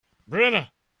Brenna,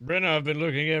 I've been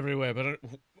looking everywhere, but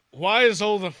why is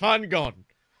all the fun gone?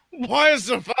 Why is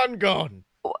the fun gone?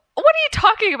 What are you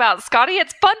talking about, Scottye?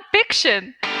 It's fun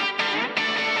fiction.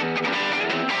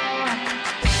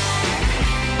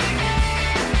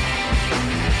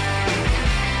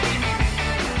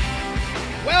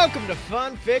 Welcome to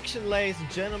Fun Fiction, ladies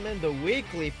and gentlemen, the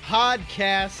weekly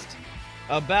podcast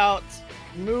about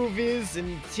movies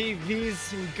and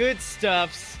TVs and good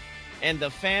stuffs and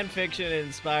the fan fiction it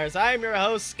inspires. I am your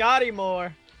host, Scottye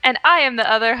Moore. And I am the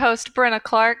other host, Brenna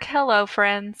Clark. Hello,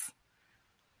 friends.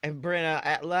 And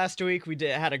Brenna, last week we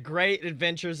had a great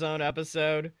Adventure Zone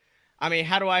episode. I mean,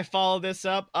 how do I follow this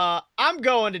up? I'm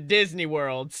going to Disney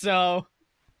World, so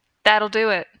That'll do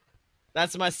it.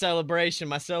 that's my celebration.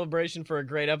 My celebration for a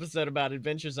great episode about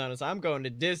Adventure Zone is I'm going to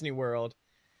Disney World,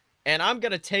 and I'm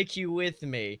gonna take you with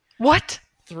me. What?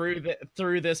 Through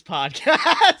this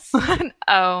podcast.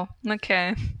 Oh,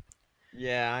 okay.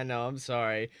 Yeah, I know. I'm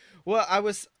sorry. Well,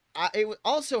 it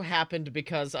also happened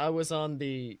because I was on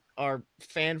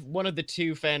one of the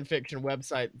two fan fiction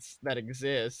websites that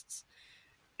exists,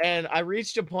 and I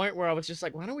reached a point where I was just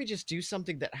like, why don't we just do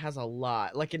something that has a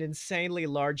lot, like an insanely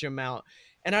large amount?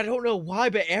 And I don't know why,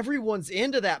 but everyone's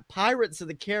into that Pirates of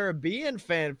the Caribbean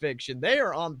fan fiction. They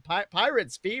are on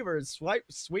Pirates Fever,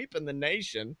 sweeping the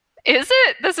nation. Is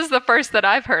it? This is the first that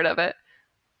I've heard of it.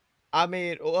 I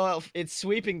mean, well, it's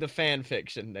sweeping the fan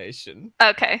fiction nation.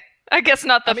 Okay. I guess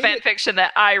not the fan fiction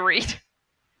that I read.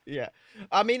 Yeah.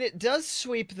 I mean, it does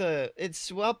swept the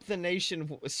nation,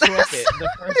 swept it. The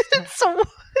first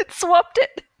it swept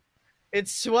it. It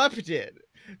swept it.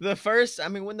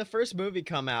 When the first movie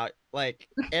come out, like,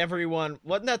 everyone,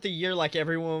 wasn't that the year, like,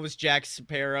 everyone was Jack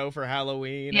Sparrow for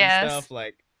Halloween and stuff?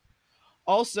 Like,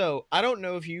 also, I don't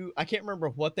know I can't remember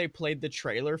what they played the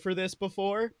trailer for this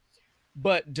before,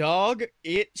 but dog,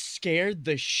 it scared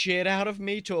the shit out of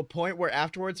me to a point where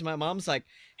afterwards my mom's like,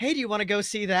 hey, do you want to go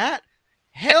see that?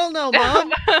 Hell no,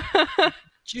 Mom. Did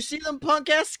you see them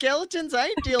punk-ass skeletons? I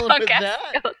ain't dealing with that.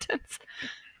 Skeletons.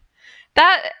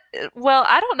 Well,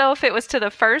 I don't know if it was to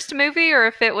the first movie or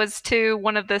if it was to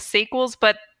one of the sequels,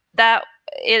 but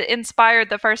it inspired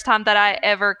the first time that I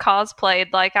ever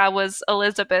cosplayed. Like, I was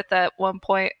Elizabeth at one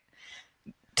point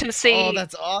to see. Oh,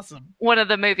 that's awesome. One of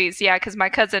the movies, yeah, because my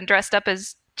cousin dressed up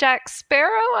as Jack Sparrow,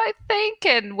 I think,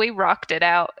 and we rocked it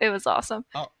out. It was awesome.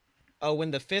 Oh,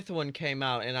 when the fifth one came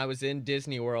out and I was in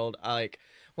Disney World,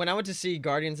 when I went to see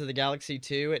Guardians of the Galaxy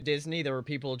 2 at Disney, there were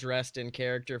people dressed in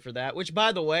character for that, which,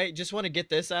 by the way, just want to get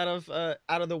this out of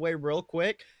the way real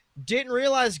quick. Didn't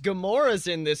realize Gamora's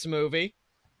in this movie.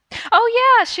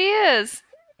 Oh, yeah, she is.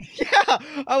 Yeah,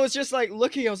 I was just like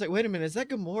looking, I was like, wait a minute, is that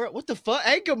Gamora? What the fuck?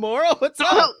 Hey, Gamora, what's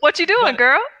up? What you doing,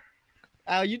 girl?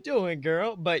 How you doing,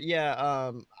 girl? But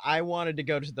yeah, I wanted to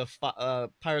go to the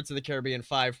Pirates of the Caribbean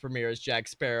 5 premiere as Jack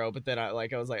Sparrow, but then I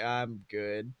was like, I'm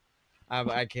good.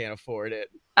 I can't afford it.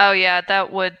 Oh yeah,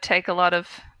 that would take a lot of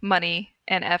money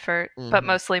and effort, but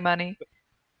mostly money.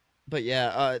 But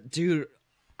yeah, dude,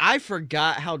 I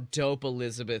forgot how dope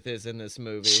Elizabeth is in this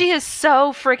movie. She is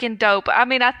so freaking dope. I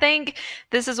mean, I think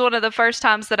this is one of the first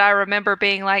times that I remember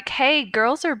being like, hey,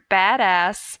 girls are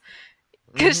badass.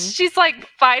 Because she's like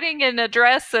fighting in a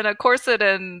dress and a corset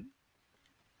and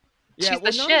she's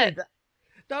the shit.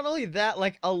 Not only that,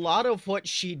 like, a lot of what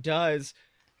she does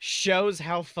shows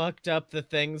how fucked up the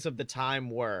things of the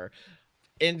time were,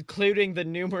 including the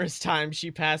numerous times she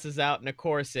passes out in a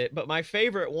corset. But my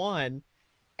favorite one,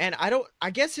 and I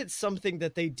guess it's something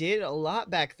that they did a lot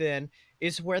back then,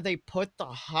 is where they put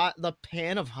the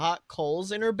pan of hot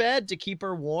coals in her bed to keep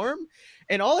her warm.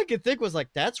 And all I could think was like,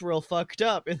 that's real fucked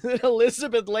up. And then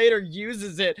Elizabeth later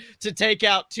uses it to take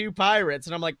out two pirates.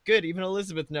 And I'm like, good, even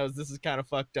Elizabeth knows this is kind of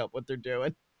fucked up what they're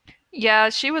doing. Yeah,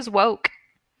 she was woke.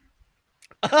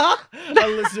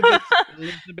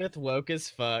 Elizabeth woke as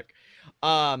fuck.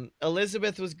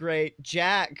 Elizabeth was great.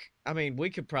 Jack, I mean, we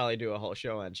could probably do a whole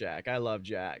show on Jack. I love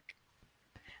Jack.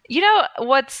 You know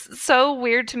what's so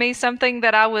weird to me? Something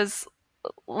that I was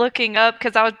looking up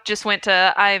because I just went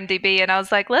to IMDb and I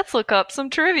was like, let's look up some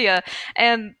trivia.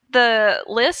 And the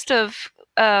list of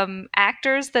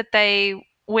actors that they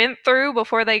went through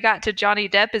before they got to Johnny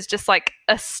Depp is just like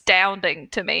astounding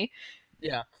to me.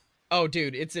 Yeah. Oh,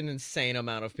 dude, it's an insane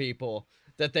amount of people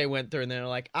that they went through and they're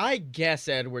like, I guess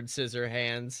Edward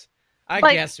Scissorhands. I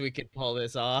guess we could pull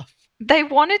this off. They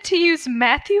wanted to use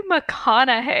Matthew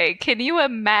McConaughey. Can you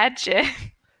imagine?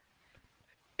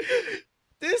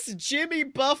 This Jimmy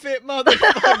Buffett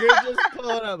motherfucker just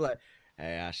pulling up like,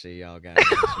 hey, I see y'all got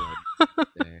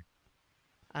there.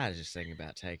 I was just thinking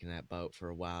about taking that boat for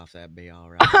a while, if that'd be all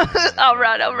right. All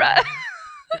right.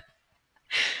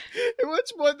 At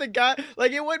which point the guy,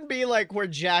 like, it wouldn't be like where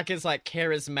Jack is like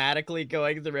charismatically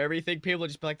going through everything. People would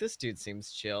just be like, this dude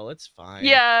seems chill. It's fine.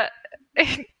 Yeah.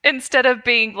 Instead of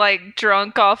being like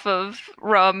drunk off of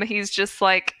rum, he's just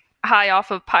like high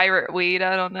off of pirate weed.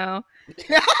 I don't know.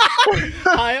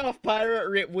 High off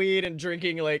pirate weed and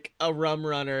drinking like a rum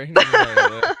runner. He's just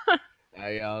like, how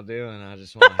y'all doing? I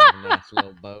just want to have a nice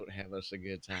little boat, have us a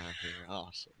good time here.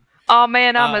 Awesome. Oh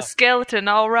man, I'm a Uh, skeleton.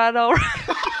 All right, all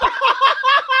right.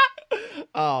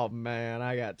 oh man,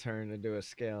 I got turned into a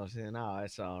skeleton. Oh,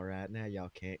 it's all right. Now y'all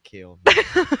can't kill me.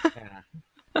 Yeah,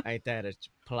 ain't that a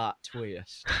plot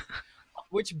twist?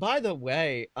 Which, by the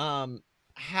way,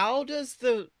 how does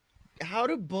the how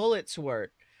do bullets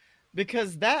work?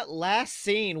 Because that last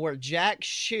scene where Jack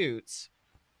shoots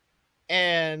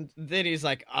and then he's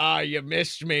like, "Ah, you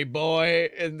missed me, boy,"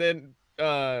 and then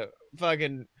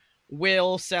fucking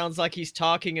Will sounds like he's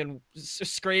talking and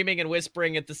screaming and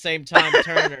whispering at the same time.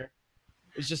 Turner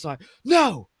is just like,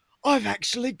 "No, I've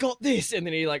actually got this," and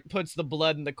then he like puts the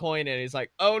blood in the coin and he's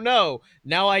like, "Oh no,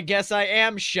 now I guess I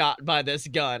am shot by this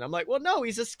gun." I'm like, "Well, no,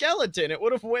 he's a skeleton. It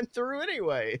would have went through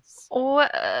anyways."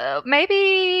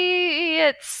 Maybe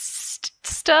it's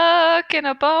stuck in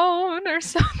a bone or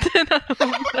something. I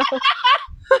don't know.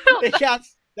 It got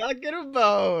stuck in a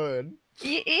bone.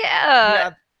 Yeah,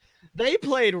 Yeah, they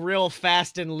played real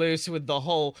fast and loose with the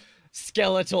whole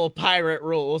skeletal pirate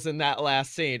rules in that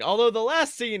last scene. Although the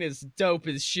last scene is dope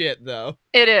as shit, though.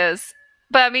 it is.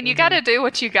 But I mean, you got Hmm. to do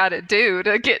what you got to do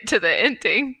to get to the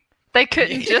ending. They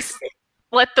couldn't just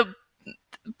let the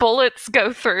bullets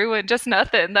go through and just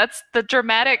nothing. That's the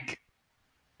dramatic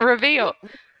reveal.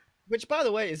 Which, by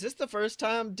the way, is this the first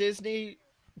time Disney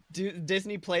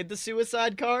played the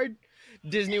suicide card?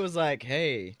 Disney was like,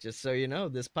 "Hey, just so you know,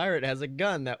 this pirate has a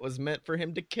gun that was meant for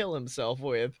him to kill himself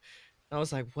with." I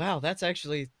was like, "Wow,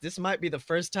 this might be the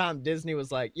first time Disney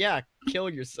was like, yeah, kill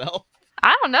yourself."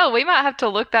 I don't know. We might have to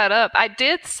look that up. I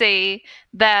did see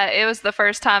that it was the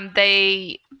first time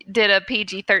they did a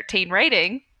PG-13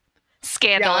 rating. Yeah,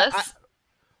 Scandalous.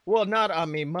 well, not I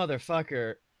mean,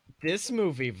 motherfucker. This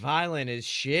movie violent as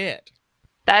shit.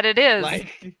 That it is.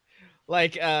 Like,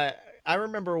 like I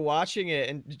remember watching it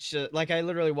and like I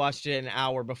literally watched it an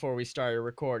hour before we started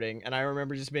recording, and I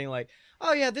remember just being like,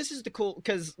 "Oh yeah, this is the cool."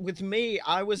 Because with me,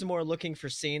 I was more looking for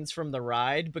scenes from the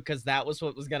ride because that was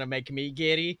what was gonna make me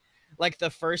giddy. Like the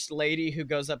first lady who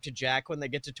goes up to Jack when they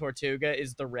get to Tortuga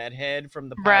is the redhead from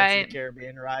the Pirates of the Right.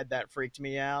 Caribbean ride. That freaked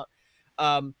me out.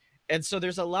 Um, and so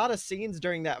there's a lot of scenes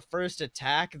during that first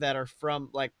attack that are from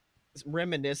like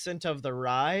reminiscent of the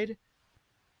ride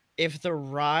if the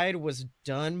ride was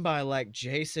done by like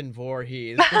Jason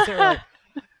Voorhees, because they're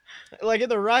like in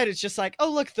the ride it's just like, oh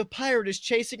look, the pirate is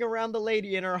chasing around the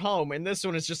lady in her home, and this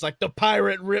one is just like the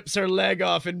pirate rips her leg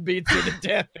off and beats her to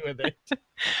death with it.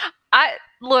 I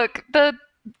look, the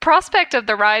prospect of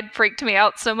the ride freaked me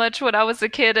out so much when I was a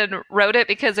kid and rode it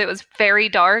because it was very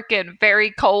dark and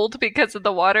very cold because of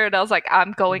the water, and I was like,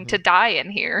 I'm going to Mhm. die in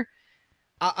here.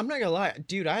 I'm not gonna lie,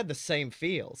 dude. I had the same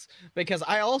feels because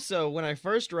I also, when I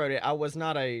first rode it, I was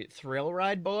not a thrill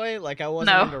ride boy. Like I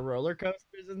wasn't No. into roller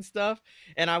coasters and stuff.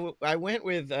 And I went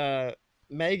with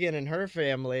Megan and her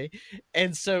family,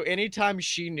 and so anytime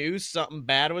she knew something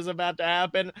bad was about to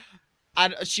happen,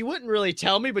 she wouldn't really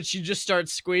tell me, but she'd just start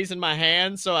squeezing my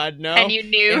hand so I'd And know. you And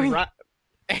knew. right,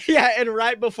 yeah, and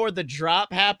right before the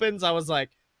drop happens, I was like,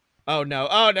 "Oh no,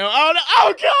 oh no, oh no,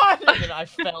 oh god!" And then I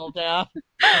fell down.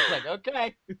 I was like,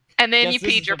 "Okay, And then guess you this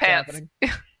peed is your what's pants.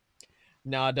 happening."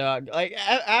 Nah, dog. Like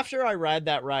after I ride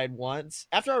that ride once,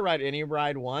 after I ride any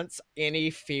ride once, any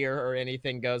fear or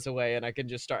anything goes away, and I can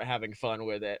just start having fun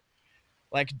with it.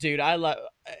 Like, dude, I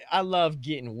love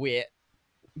getting wet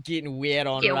on Get wet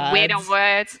on rides.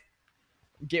 words.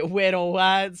 Get wet on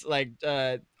rides. Like,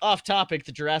 off topic,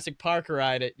 the Jurassic Park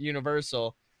ride at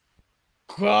Universal.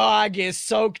 Oh, I get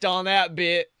soaked on that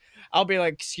bit. I'll be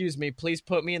like, "Excuse me, please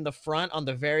put me in the front on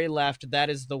the very left. That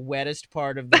is the wettest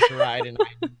part of this ride, and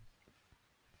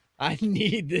I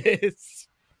need this."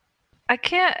 I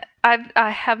can't. I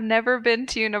have never been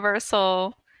to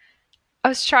Universal. I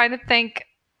was trying to think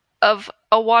of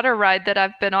a water ride that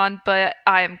I've been on, but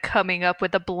I am coming up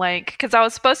with a blank because I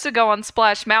was supposed to go on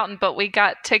Splash Mountain, but we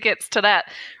got tickets to that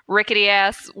rickety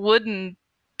ass wooden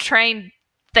train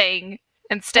thing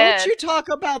Don't instead. you talk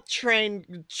about train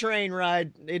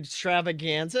ride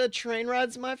extravaganza? Train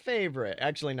ride's my favorite.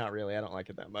 Actually, not really. I don't like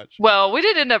it that much. Well, we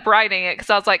did end up riding it because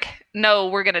I was like, no,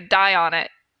 we're gonna die on it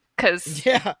because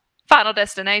Yeah. Final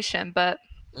Destination. But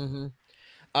Hmm.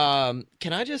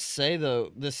 Can I just say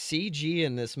though, the CG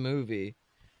in this movie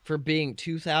for being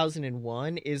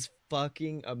 2001 is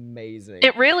fucking amazing.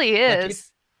 it really Like it's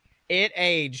is. It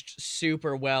aged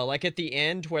super well. Like at the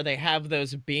end where they have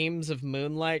those beams of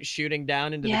moonlight shooting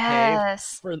down into the cave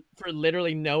Yes. for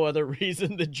literally no other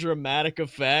reason than dramatic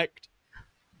effect.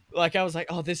 Like I was like,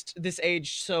 "Oh, this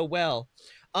aged so well."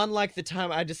 Unlike the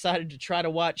time I decided to try to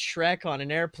watch Shrek on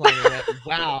an airplane and went,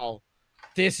 "Wow,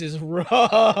 this is rough."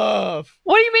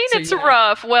 What do you mean So it's yeah,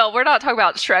 rough? Well, we're not talking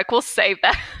about Shrek. We'll save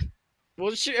that.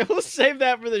 we'll save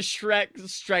that for the Shrek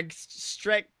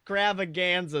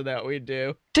extravaganza that we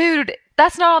do. Dude,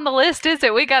 that's not on the list, is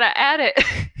it? We gotta add it.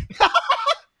 We gotta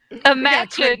crank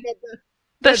Imagine that the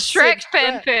that sick Shrek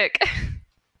Shrek. fanfic.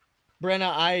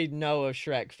 Brenna, I know of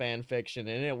Shrek fan fiction,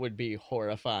 and it would be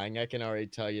horrifying. I can already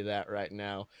tell you that right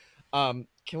now.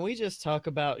 Can we just talk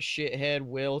about shithead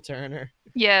Will Turner?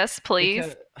 Yes, Because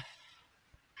please.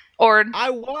 Or I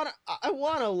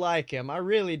wanna like him. I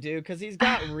really do, because he's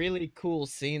got really cool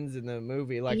scenes in the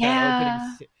movie, like that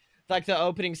yeah. like the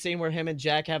opening scene where him and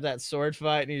Jack have that sword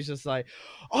fight, and he's just like,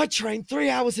 "I train 3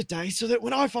 hours a day so that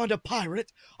when I find a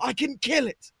pirate, I can kill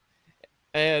it."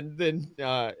 And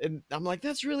I'm like,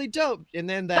 that's really dope. And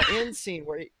then that end scene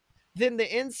then the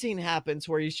end scene happens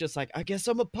where he's just like, I guess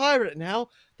I'm a pirate now.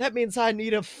 That means I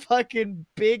need a fucking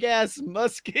big ass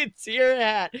musketeer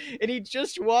hat. And he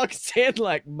just walks in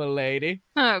like, "Milady."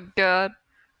 Oh god.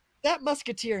 That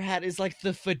musketeer hat is like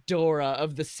the fedora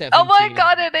of the Oh my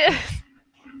god, 1700s. it is.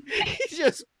 He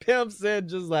just pimps in,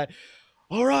 just like,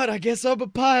 all right, I guess I'm a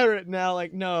pirate now.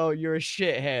 Like, no, you're a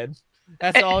shithead.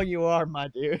 That's all you are, my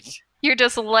dude. You're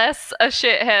just less a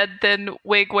shithead than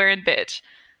wig wearing bitch.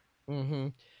 Mm-hmm.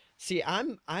 See,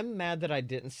 I'm mad that I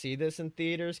didn't see this in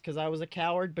theaters because I was a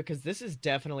coward, because this is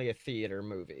definitely a theater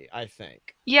movie, I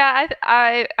think. Yeah,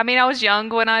 I mean I was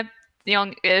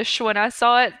young-ish when I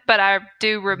saw it, but I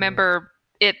do Mhm. remember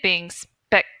it being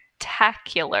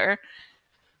spectacular.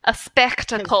 A Because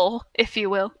spectacle, if you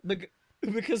will.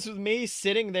 because with me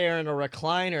sitting there in a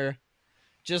recliner,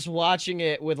 just watching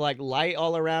it with like light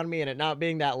all around me and it not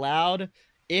being that loud,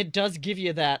 it does give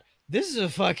you that this is a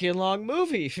fucking long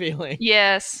movie feeling.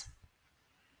 Yes.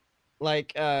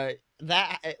 Like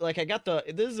like I got the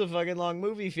this is a fucking long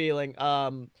movie feeling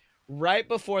right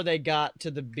before they got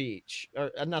to the beach,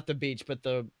 or not the beach but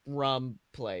the rum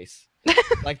place,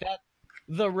 like that,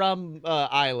 the rum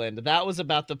island. That was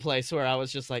about the place where I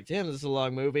was just like, damn, this is a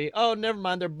long movie. Oh, never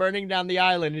mind, they're burning down the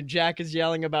island and Jack is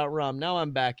yelling about rum. Now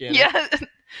I'm back in it. Yeah.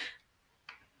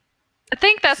 I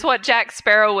think that's what Jack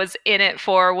Sparrow was in it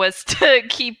for, was to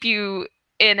keep you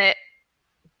in it.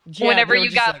 Yeah, Whenever they were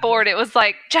you just got like, bored, it was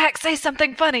like, Jack, say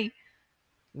something funny.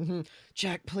 mm-hmm.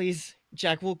 Jack, please,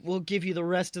 Jack, we'll give you the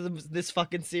rest of this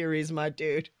fucking series, my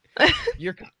dude.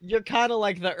 You're kind of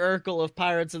like the Urkel of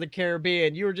Pirates of the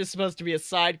Caribbean. You were just supposed to be a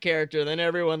side character, and then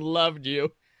everyone loved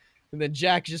you. And then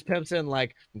Jack just pimps in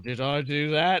like, "Did I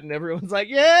do that?" And everyone's like,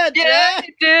 "Yeah, Yeah, Jack."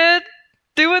 you did.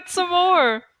 Do it some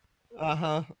more.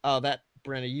 Uh-huh. Oh, that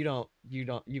Brenna,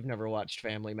 you've never watched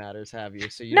Family Matters, have you?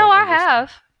 So you No, don't I understand.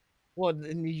 have. Well,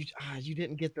 then you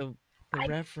didn't get the I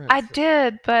reference.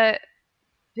 did, but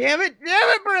Damn it,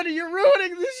 Brenna, you're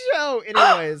ruining the show.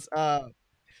 Anyways,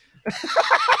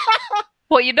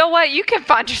 well, you know what? You can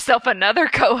find yourself another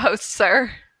co-host, sir.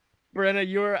 Brenna,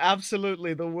 you're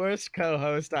absolutely the worst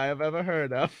co-host I have ever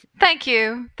heard of. Thank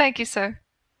you, sir.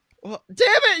 Well, damn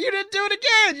it, you didn't do it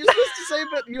again. You're supposed to say,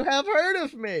 but you have heard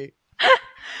of me.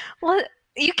 Well,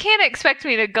 you can't expect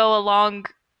me to go along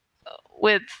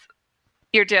with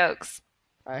your jokes.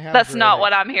 I have That's great not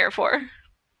what ex. I'm here for.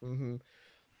 Mm-hmm.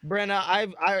 Brenna,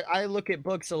 I look at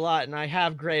books a lot, and I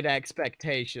have great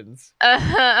expectations.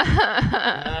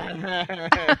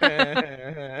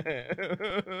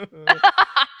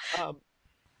 um,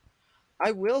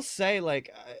 I will say,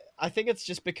 like, I think it's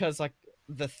just because, like,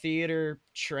 the theater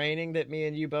training that me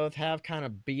and you both have kind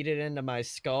of beat it into my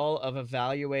skull of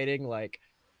evaluating, like,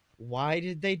 why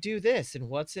did they do this and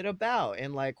what's it about?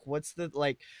 And, like, what's the,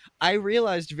 like, I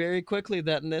realized very quickly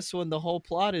that in this one, the whole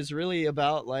plot is really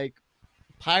about, like,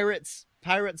 pirates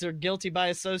are guilty by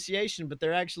association, but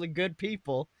they're actually good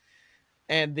people.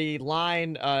 And the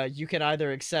line, you can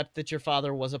either accept that your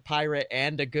father was a pirate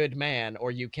and a good man, or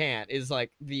you can't, is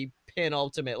like the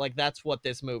penultimate. Like, that's what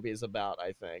this movie is about,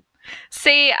 I think.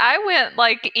 See, I went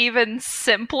like even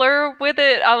simpler with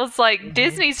it. I was like, Hmm.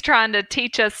 Disney's trying to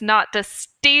teach us not to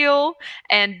steal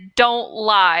and don't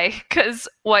lie. Because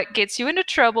what gets you into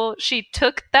trouble, she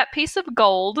took that piece of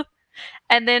gold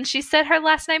and then she said her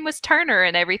last name was Turner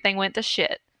and everything went to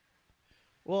shit.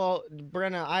 Well,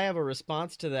 Brenna, I have a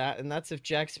response to that, and that's if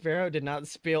Jack Sparrow did not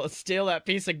steal that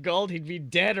piece of gold, he'd be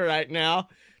dead right now.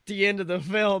 the end of the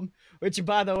film. Which,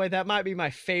 by the way, that might be my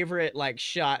favorite like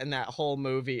shot in that whole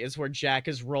movie is where Jack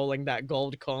is rolling that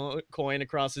gold coin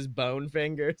across his bone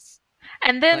fingers.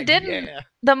 And then Like, didn't yeah.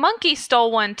 the monkey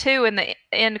stole one too in the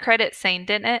end credit scene,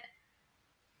 didn't it?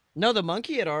 No, the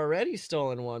monkey had already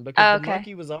stolen one because Oh, the okay.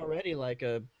 monkey was already like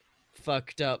a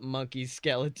fucked up monkey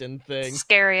skeleton thing.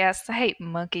 Scary ass. I hate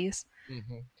monkeys.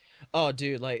 hmm Oh,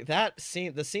 dude, like that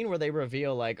scene, the scene where they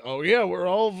reveal, like, oh yeah, we're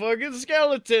all fucking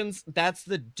skeletons. That's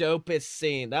the dopest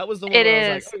scene. That was the one It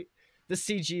where I was like, is. oh, the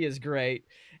CG is great.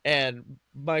 And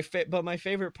but my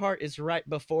favorite part is right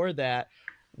before that,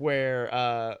 where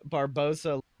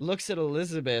Barbosa looks at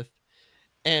Elizabeth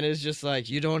and is just like,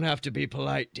 "You don't have to be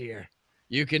polite, dear.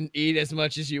 You can eat as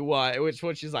much as you want." Which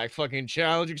one she's like, "Fucking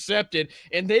challenge accepted,"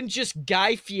 and then just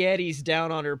Guy Fieri's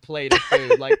down on her plate of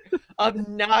food, like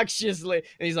obnoxiously,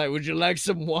 and he's like, "Would you like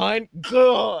some wine?"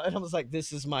 Ugh. And I was like,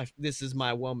 this is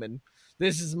my woman.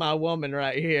 This is my woman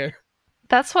right here."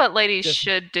 That's what ladies Just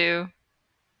should do.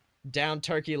 down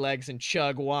turkey legs and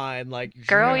chug wine, like,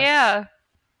 Girl, yes, yeah.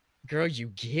 girl, you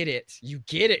get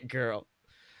it, girl.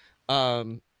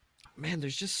 Um, Man,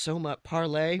 there's just so much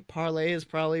parlay is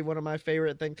probably one of my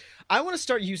favorite things. I want to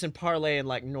start using parlay in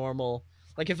like normal,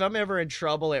 like if I'm ever in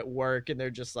trouble at work and they're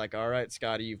just like, all right,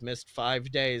 Scotty, you've missed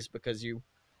 5 days because you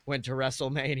went to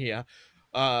WrestleMania,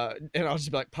 and I'll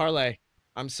just be like, parlay,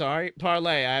 I'm sorry,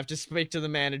 parlay, I have to speak to the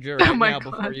manager Oh right my now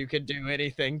before god. you can do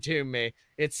anything to me.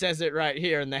 It says it right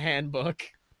here in the handbook.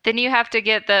 Then you have to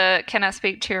get the "Can I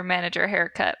speak to your manager"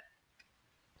 haircut.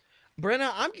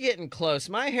 Brenna, I'm getting close.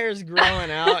 My hair's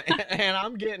growing out, and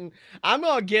I'm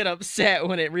gonna get upset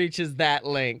when it reaches that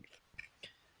length.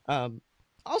 Um,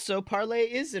 Also,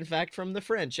 parley is in fact from the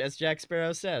French, as Jack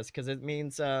Sparrow says, because it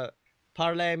means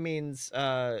parler means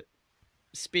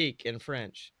speak in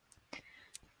French,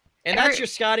 and Every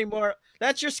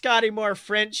That's your Scotty Moore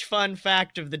French fun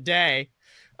fact of the day.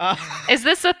 Uh, Is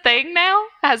this a thing now?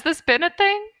 Has this been a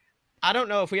thing? I don't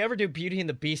know if we ever do Beauty and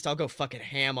the Beast. I'll go fucking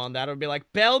ham on that. It'll be like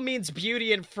Belle means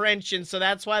beauty in French, and so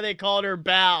that's why they called her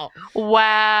Belle,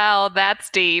 Wow, that's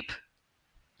deep.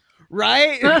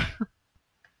 right?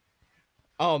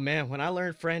 Oh man, when I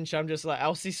learn French, I'm just like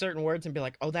I'll see certain words and be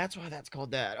like, "Oh, that's why that's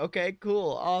called that." Okay,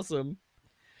 cool, awesome.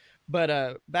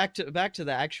 But back to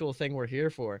the actual thing we're here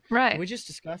for. Can Right. we just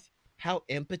discuss how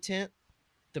impotent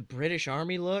the British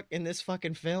Army look in this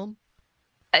fucking film?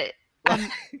 I,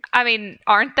 Like, I mean,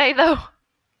 aren't they though?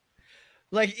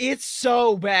 like it's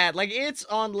so bad. Like it's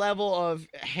on level of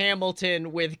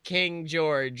Hamilton with King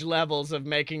George levels of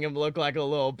making him look like a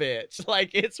little bitch. Like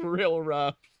it's real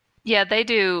rough. Yeah, they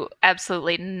do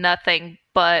absolutely nothing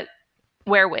but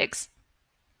wear wigs.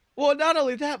 Well, not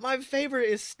only that, my favorite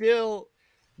is still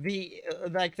the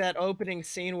like that opening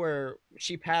scene where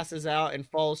she passes out and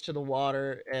falls to the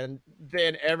water, and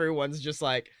then everyone's just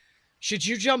like, "Should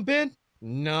you jump in?"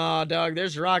 Nah, dog.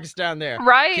 There's rocks down there. Can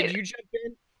Right? you jump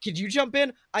in? Can you jump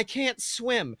in? I can't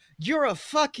swim. You're a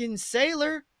fucking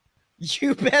sailor.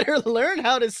 You better learn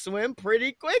how to swim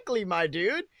pretty quickly, my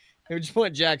dude. At which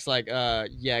point Jack's like,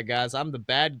 yeah, guys, I'm the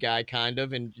bad guy, kind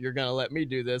of, and you're gonna let me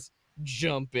do this.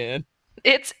 Jump in.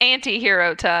 It's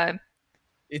anti-hero time.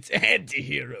 It's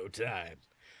anti-hero time.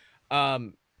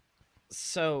 Um,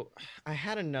 so I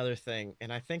had another thing,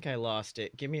 and I think I lost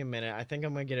it. Give me a minute. I think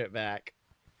I'm gonna get it back.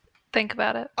 Think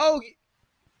about it. Oh,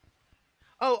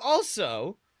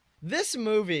 also, this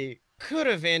movie could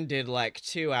have ended like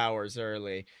 2 hours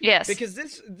early Yes. because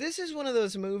this is one of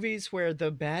those movies where the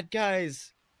bad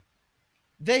guys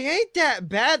they ain't that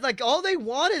bad. Like all they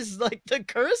want is like the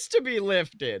curse to be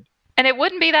lifted. And it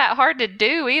wouldn't be that hard to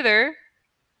do either.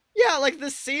 Yeah, like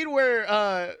the scene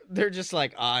where they're just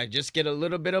like, "I just get a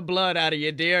little bit of blood out of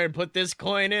you, dear, and put this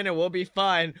coin in and we'll be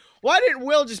fine." Why didn't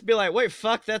Will just be like, "Wait,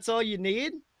 fuck, that's all you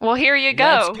need? Well, here you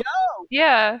Let's go. go.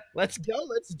 Yeah. Let's go.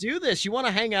 Let's do this. You want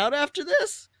to hang out after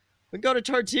this? We go to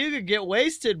Tortuga, get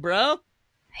wasted, bro."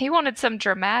 He wanted some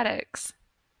dramatics.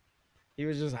 He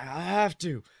was just like, "I have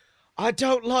to. I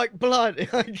don't like blood.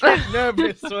 I get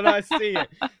nervous when I see it.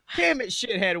 Damn it,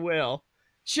 shithead Will.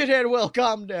 Shithead Will,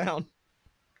 calm down."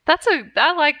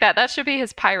 I like that. That should be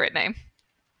his pirate name.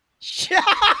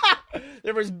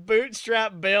 There was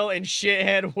Bootstrap Bill and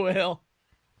Shithead Will.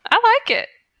 I like it.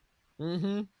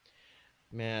 Mm-hmm.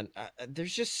 Man,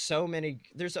 there's just so many.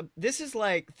 This is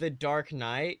like The Dark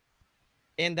Knight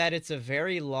in that it's a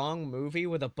very long movie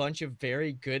with a bunch of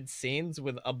very good scenes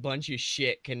with a bunch of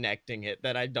shit connecting it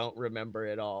that I don't remember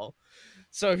at all.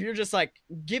 So if you're just like,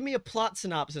 give me a plot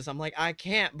synopsis, I'm like, I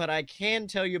can't, but I can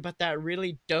tell you about that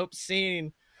really dope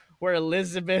scene where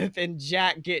Elizabeth and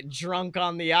Jack get drunk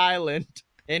on the island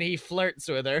and he flirts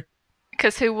with her.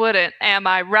 Because who wouldn't? Am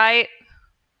I right?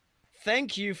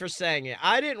 thank you for saying it.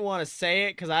 I didn't want to say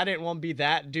it because I didn't want to be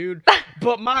that dude,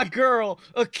 but my girl,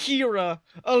 Akira,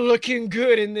 looking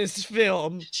good in this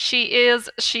film. She is,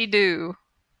 she do.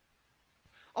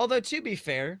 Although, to be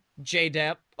fair,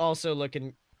 J-Dep also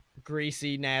looking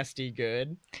greasy, nasty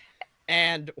good.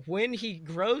 And when he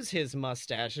grows his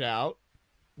mustache out,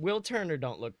 Will Turner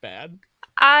don't look bad.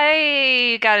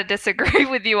 I gotta disagree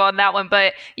with you on that one,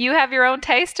 but you have your own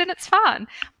taste and it's fine.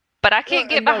 But I can't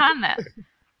get No, behind that.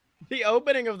 the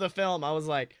opening of the film, I was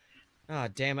like, oh,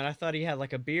 damn it. I thought he had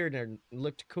like a beard and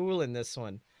looked cool in this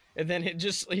one. And then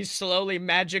he slowly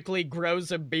magically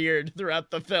grows a beard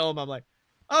throughout the film. I'm like,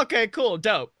 okay, cool,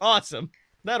 dope, awesome.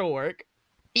 That'll work.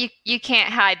 You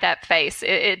can't hide that face.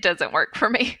 It doesn't work for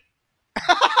me.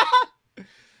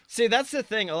 See, that's the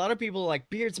thing. A lot of people like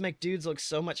beards make dudes look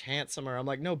so much handsomer. I'm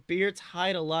like, no, beards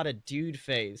hide a lot of dude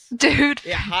face. Dude.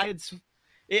 It hides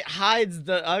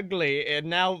the ugly, and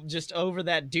now just over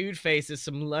that dude face is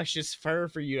some luscious fur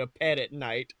for you to pet at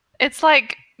night. It's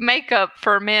like makeup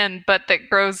for men, but that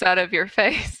grows out of your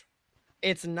face.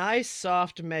 It's nice,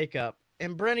 soft makeup.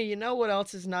 And Brenna, you know what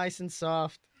else is nice and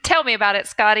soft? Tell me about it,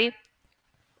 Scottye.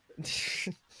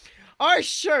 Our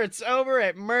shirts over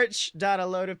at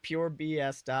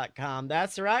merch.aloadofpurebs.com.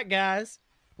 That's right, guys.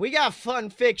 We got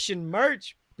fun fiction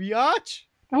merch, biatch.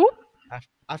 Whoop.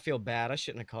 I feel bad. I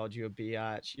shouldn't have called you a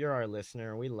biatch. You're our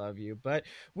listener. We love you. But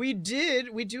we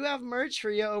do have merch for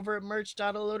you over at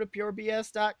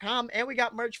merch.aloadofpurebs.com. And we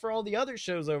got merch for all the other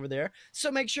shows over there.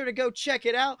 So make sure to go check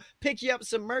it out. Pick you up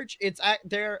some merch. It's at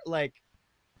there, like,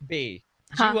 B.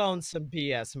 You own some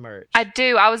BS merch. I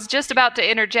do. I was just about to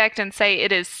interject and say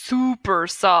it is super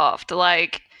soft.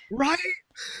 Like, right?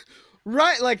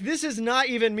 Right, like this is not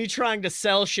even me trying to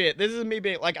sell shit. This is me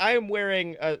being like, I am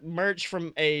wearing merch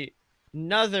from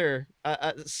another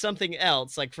something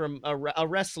else, like from a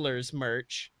wrestler's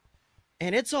merch,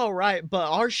 and it's all right. But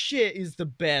our shit is the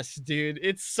best, dude.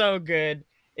 It's so good,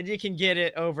 and you can get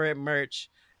it over at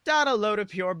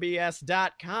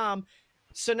merch.aloadofpurebs.com.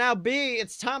 So now, B,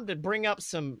 it's time to bring up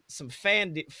some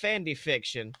fandy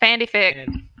fiction. Fandy fic.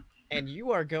 And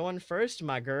you are going first,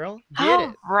 my girl. Get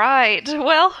it. Right.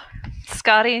 Well,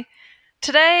 Scottye,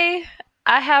 today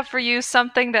I have for you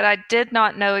something that I did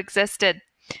not know existed.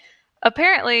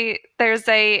 Apparently, there's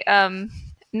a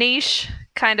niche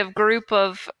kind of group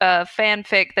of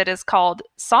fanfic that is called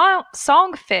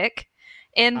songfic,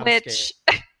 in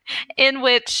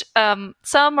which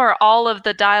some or all of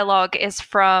the dialogue is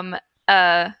from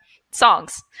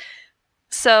songs.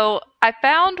 So I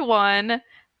found one.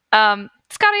 Scottye,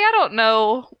 I don't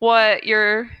know what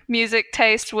your music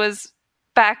taste was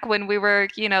back when we were,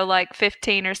 like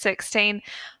 15 or 16,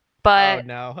 but oh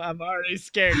no, I'm already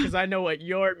scared because I know what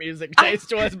your music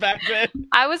taste was back then.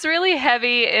 I was really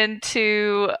heavy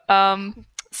into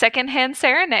Secondhand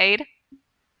Serenade.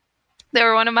 They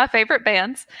were one of my favorite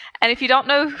bands, and if you don't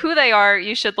know who they are,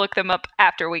 you should look them up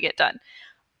after we get done.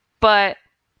 But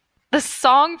the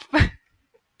song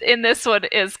in this one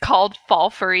is called Fall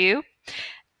For You.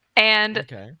 And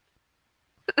okay.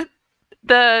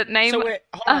 The name. So wait,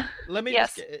 hold on. Let me.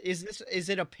 Yes. Is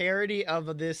it a parody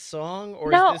of this song,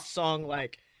 or No. is this song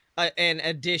like an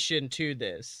addition to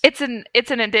this? It's an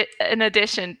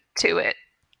addition to it.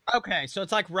 Okay, so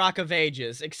it's like Rock of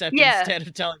Ages, except Yeah. instead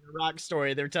of telling a rock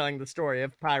story, they're telling the story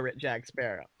of Pirate Jack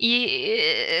Sparrow.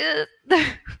 Yeah,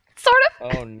 sort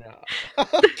of. Oh no.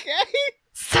 Okay.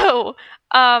 So,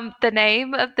 the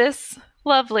name of this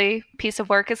lovely piece of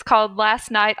work is called Last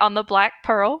Night on the Black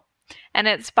Pearl, and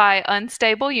it's by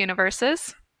Unstable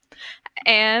Universes.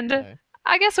 And Okay.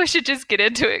 I guess we should just get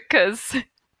into it, because...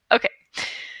 Okay.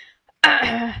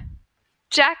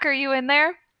 Jack, are you in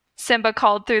there? Simba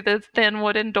called through the thin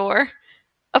wooden door.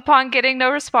 Upon getting no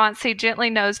response, he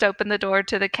gently nosed open the door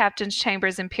to the captain's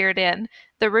chambers and peered in.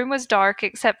 The room was dark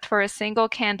except for a single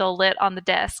candle lit on the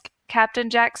desk. Captain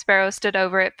Jack Sparrow stood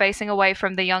over it, facing away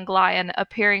from the young lion,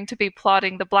 appearing to be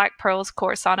plotting the Black Pearl's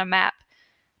course on a map.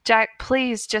 Jack,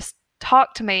 please, just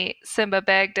talk to me, Simba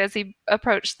begged as he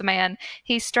approached the man.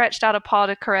 He stretched out a paw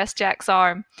to caress Jack's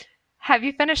arm. Have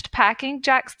you finished packing?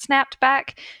 Jack snapped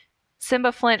back.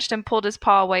 Simba flinched and pulled his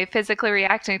paw away, physically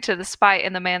reacting to the spite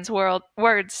in the man's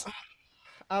words.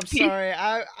 I'm sorry.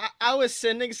 I was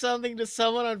sending something to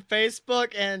someone on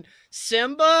Facebook, and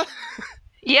Simba.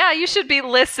 Yeah, you should be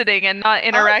listening and not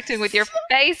interacting with your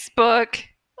Facebook.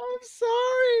 I'm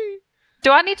sorry.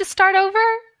 Do I need to start over?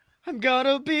 I'm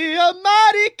gonna be a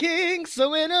mighty king,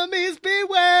 so enemies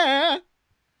beware.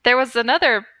 There was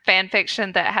another fan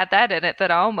fiction that had that in it that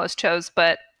I almost chose,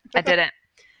 but I didn't.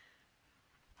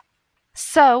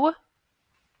 So,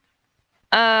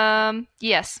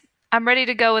 yes. I'm ready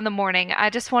to go in the morning. I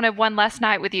just wanted one last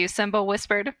night with you, Simba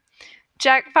whispered.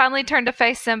 Jack finally turned to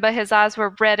face Simba. His eyes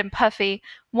were red and puffy.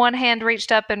 One hand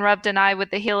reached up and rubbed an eye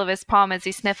with the heel of his palm as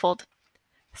he sniffled.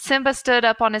 Simba stood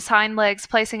up on his hind legs,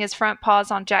 placing his front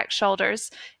paws on Jack's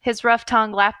shoulders. His rough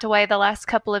tongue lapped away the last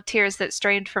couple of tears that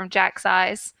streamed from Jack's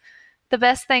eyes. The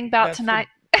best thing about That's the tonight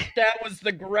that was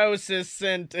the grossest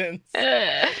sentence.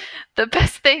 The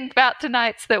best thing about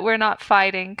tonight's that we're not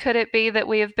fighting. Could it be that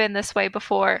we have been this way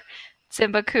before?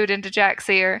 Simba cooed into Jack's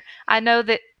ear. I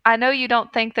know you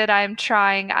don't think that I am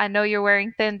trying. I know you're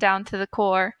wearing thin down to the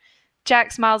core.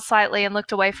 Jack smiled slightly and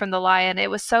looked away from the lion.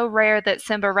 It was so rare that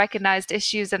Simba recognized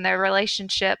issues in their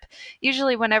relationship.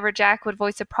 Usually, whenever Jack would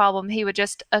voice a problem, he would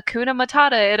just Akuna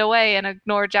Matata it away and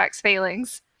ignore Jack's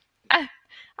feelings.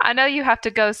 I know you have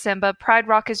to go, Simba. Pride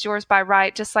Rock is yours by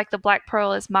right, just like the Black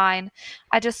Pearl is mine.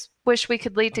 I just wish we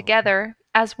could lead Oh, together,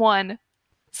 as one.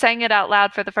 Saying it out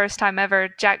loud for the first time ever,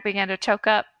 Jack began to choke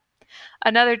up.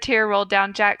 Another tear rolled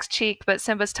down Jack's cheek, but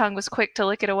Simba's tongue was quick to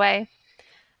lick it away.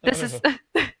 This is ugh.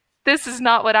 this is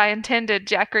not what I intended,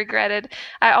 Jack regretted.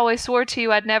 I always swore to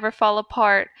you I'd never fall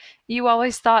apart. You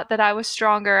always thought that I was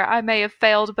stronger. I may have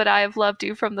failed, but I have loved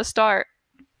you from the start.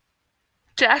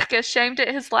 Jack, ashamed at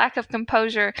his lack of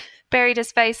composure, buried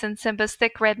his face in Simba's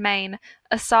thick red mane.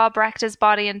 A sob racked his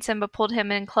body, and Simba pulled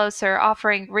him in closer,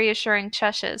 offering reassuring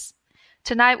chushes.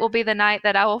 Tonight will be the night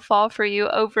that I will fall for you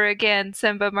over again,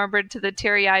 Simba murmured to the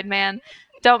teary eyed man.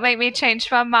 Don't make me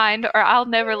change my mind, or I'll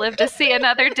never live to see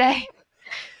another day.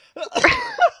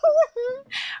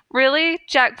 Really?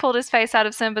 Jack pulled his face out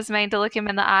of Simba's mane to look him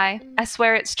in the eye. I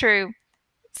swear it's true.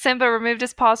 Simba removed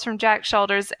his paws from Jack's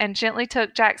shoulders and gently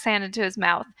took Jack's hand into his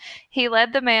mouth. He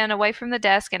led the man away from the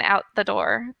desk and out the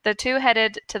door. The two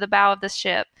headed to the bow of the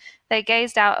ship. They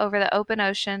gazed out over the open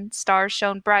ocean. Stars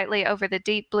shone brightly over the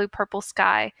deep blue-purple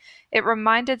sky. It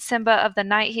reminded Simba of the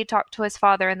night he talked to his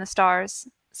father in the stars.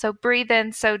 So breathe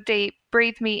in so deep,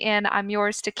 breathe me in, I'm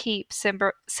yours to keep,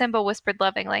 Simba whispered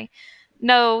lovingly.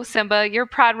 No, Simba, your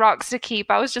pride rocks to keep.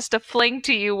 I was just a fling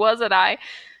to you, wasn't I?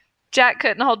 Jack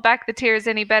couldn't hold back the tears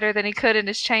any better than he could in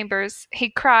his chambers. He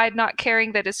cried, not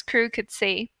caring that his crew could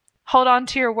see. Hold on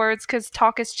to your words, 'cause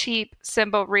talk is cheap,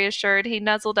 Simba reassured. He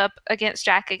nuzzled up against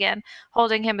Jack again,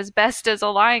 holding him as best as a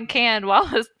lion can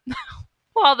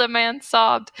while the man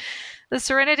sobbed. The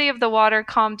serenity of the water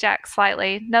calmed Jack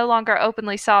slightly, no longer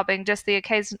openly sobbing, just the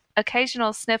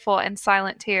occasional sniffle and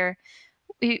silent tear.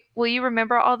 Will you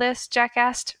remember all this? Jack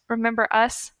asked. Remember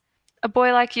us? A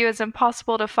boy like you is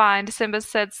impossible to find, Simba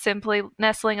said simply,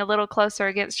 nestling a little closer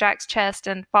against Jack's chest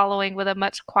and following with a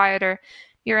much quieter,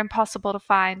 You're impossible to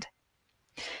find.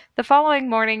 The following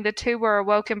morning, the two were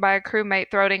awoken by a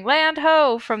crewmate throating, Land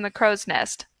ho! From the crow's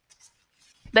nest.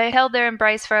 They held their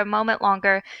embrace for a moment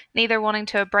longer, neither wanting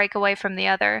to break away from the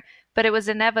other, but it was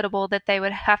inevitable that they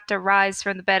would have to rise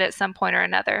from the bed at some point or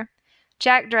another.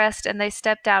 Jack dressed, and they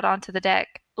stepped out onto the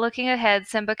deck. Looking ahead,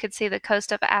 Simba could see the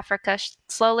coast of Africa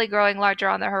slowly growing larger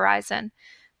on the horizon.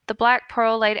 The Black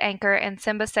Pearl laid anchor, and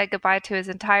Simba said goodbye to his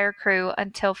entire crew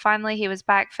until finally he was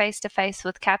back face to face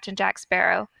with Captain Jack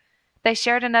Sparrow. They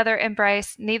shared another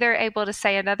embrace, neither able to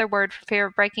say another word for fear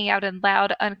of breaking out in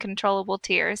loud, uncontrollable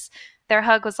tears. Their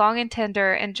hug was long and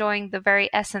tender, enjoying the very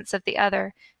essence of the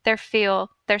other, their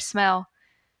feel, their smell.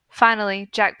 Finally,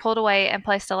 Jack pulled away and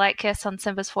placed a light kiss on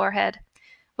Simba's forehead.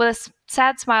 With a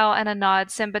sad smile and a nod,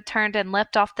 Simba turned and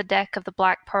leapt off the deck of the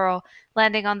Black Pearl,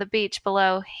 landing on the beach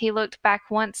below. He looked back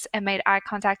once and made eye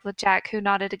contact with Jack, who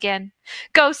nodded again.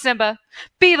 Go, Simba!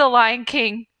 Be the Lion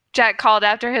King! Jack called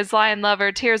after his lion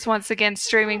lover, tears once again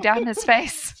streaming down his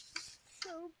face.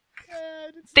 So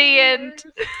bad. It's The the end. worst.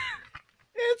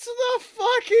 It's the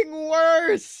fucking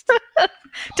worst.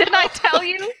 Didn't I tell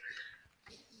you?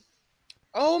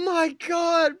 Oh my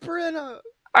god, Brenna.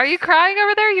 Are you crying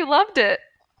over there? You loved it.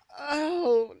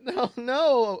 Oh,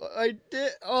 no, I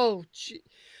did. Oh, gee.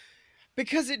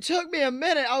 Because it took me a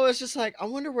minute. I was just like, I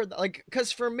wonder where,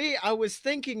 because for me, I was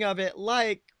thinking of it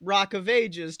like Rock of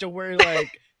Ages, to where,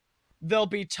 like, they'll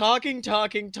be talking,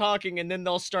 and then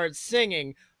they'll start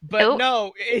singing. But Oh,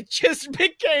 no, it just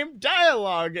became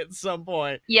dialogue at some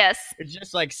point. yes. It's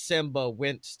just like Simba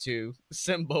went to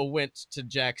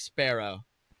Jack Sparrow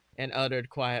and uttered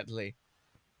quietly,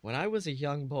 when I was a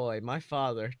young boy, my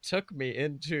father took me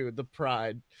into the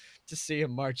Pride to see a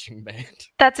marching band.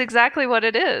 That's exactly what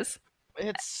it is.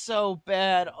 It's so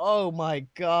bad. Oh my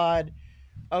god.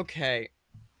 Okay.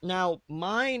 Now,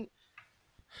 mine,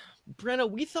 Brenna,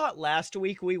 we thought last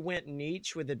week we went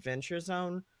niche with Adventure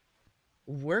Zone.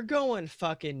 We're going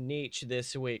fucking niche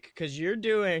this week because you're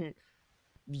doing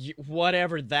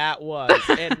whatever that was.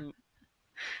 And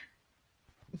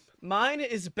Mine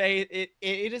is it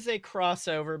is a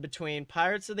crossover between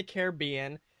Pirates of the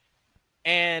Caribbean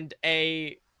and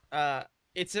a uh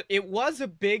it was a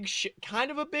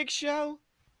kind of a big show,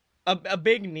 a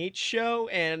big neat show,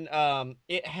 and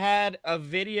it had a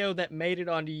video that made it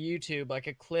onto YouTube, like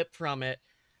a clip from it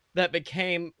that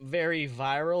became very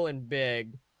viral and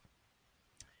big.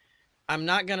 I'm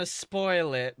not gonna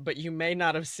spoil it, but you may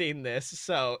not have seen this,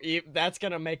 so that's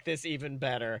gonna make this even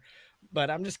better. But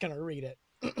I'm just gonna read it.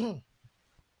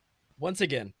 Once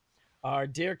again, our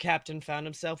dear captain found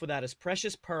himself without his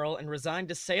precious pearl and resigned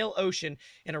to sail ocean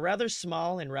in a rather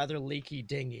small and rather leaky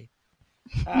dinghy.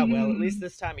 Ah, well, at least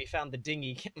this time he found the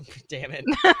dinghy. Damn it.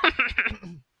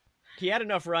 He had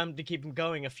enough rum to keep him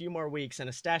going a few more weeks and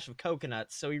a stash of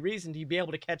coconuts, so he reasoned he'd be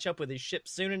able to catch up with his ship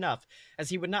soon enough, as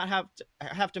he would not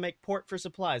have to make port for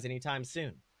supplies any time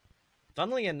soon.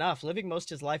 Funnily enough, living most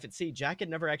his life at sea, Jack had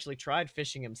never actually tried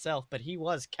fishing himself, but he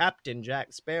was Captain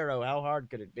Jack Sparrow. How hard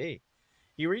could it be?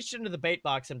 He reached into the bait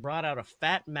box and brought out a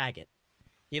fat maggot.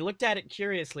 He looked at it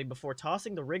curiously before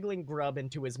tossing the wriggling grub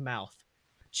into his mouth.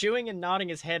 Chewing and nodding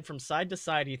his head from side to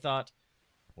side, he thought,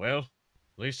 well,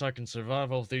 at least I can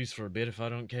survive off these for a bit if I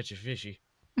don't catch a fishy.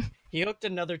 He hooked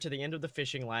another to the end of the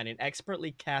fishing line and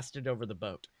expertly cast it over the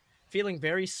boat. Feeling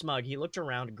very smug, he looked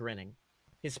around, grinning.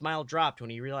 His smile dropped when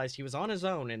he realized he was on his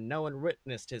own and no one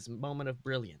witnessed his moment of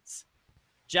brilliance.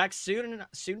 Jack soon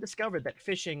discovered that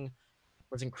fishing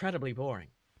was incredibly boring.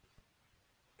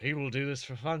 People do this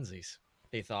for funsies,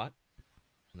 he thought,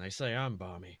 and they say I'm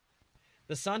balmy.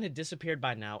 The sun had disappeared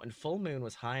by now, and full moon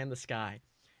was high in the sky.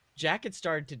 Jack had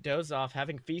started to doze off,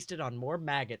 having feasted on more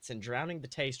maggots and drowning the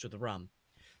taste with rum.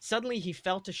 Suddenly he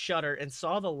felt a shudder and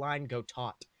saw the line go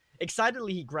taut.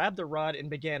 Excitedly, he grabbed the rod and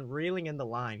began reeling in the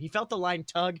line. He felt the line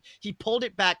tug, he pulled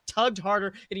it back, tugged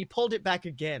harder, and he pulled it back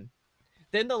again.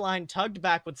 Then the line tugged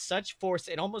back with such force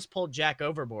it almost pulled Jack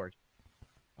overboard.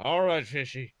 All right,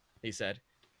 fishy, he said.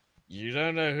 You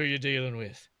don't know who you're dealing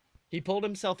with. He pulled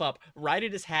himself up,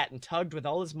 righted his hat, and tugged with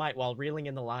all his might while reeling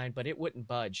in the line, but it wouldn't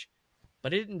budge.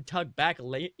 But it didn't tug back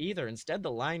either. Instead,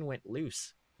 the line went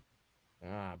loose.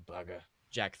 Ah, bugger,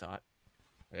 Jack thought.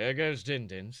 There goes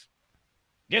Din-Dins.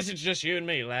 Guess it's just you and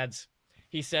me, lads,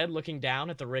 he said, looking down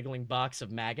at the wriggling box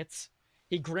of maggots.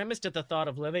 He grimaced at the thought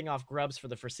of living off grubs for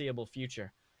the foreseeable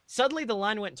future. Suddenly, the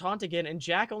line went taut again, and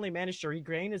Jack only managed to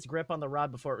regain his grip on the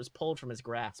rod before it was pulled from his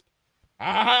grasp.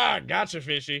 Aha! Gotcha,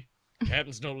 fishy.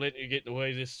 Captains don't let you get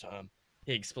away this time,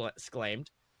 he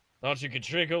exclaimed. Thought you could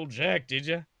trick old Jack, did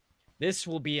you? This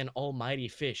will be an almighty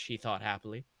fish, he thought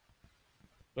happily.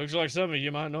 Looks like some of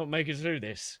you might not make it through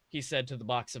this, he said to the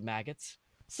box of maggots.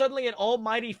 Suddenly, an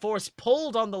almighty force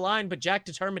pulled on the line, but Jack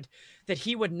determined that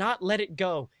he would not let it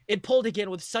go. It pulled again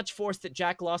with such force that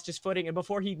Jack lost his footing, and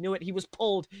before he knew it, he was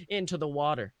pulled into the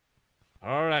water.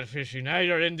 All right, fishy, now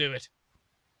you're into it.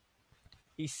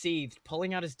 He seethed,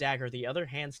 pulling out his dagger, the other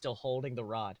hand still holding the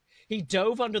rod. He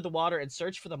dove under the water and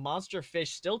searched for the monster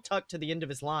fish still tucked to the end of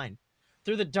his line.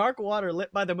 Through the dark water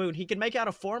lit by the moon, he could make out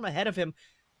a form ahead of him,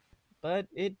 but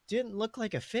it didn't look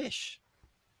like a fish.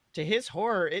 To his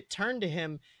horror, it turned to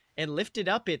him and lifted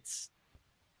up its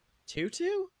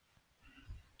tutu?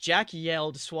 Jack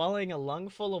yelled, swallowing a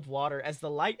lungful of water as the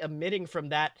light emitting from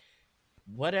that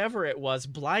whatever it was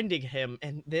blinding him,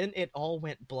 and then it all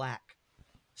went black.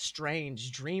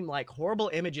 Strange, dreamlike, horrible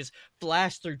images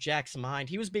flashed through Jack's mind.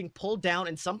 He was being pulled down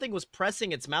and something was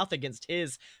pressing its mouth against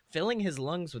his, filling his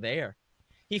lungs with air.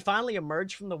 He finally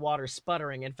emerged from the water,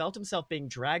 sputtering, and felt himself being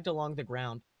dragged along the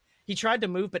ground. He tried to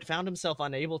move, but found himself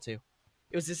unable to.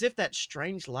 It was as if that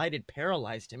strange light had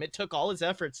paralyzed him. It took all his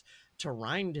efforts to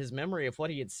rind his memory of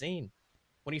what he had seen.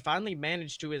 When he finally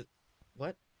managed to his...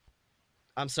 What?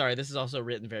 I'm sorry, this is also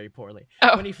written very poorly.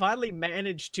 Oh. When he finally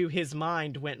managed to, his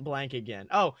mind went blank again.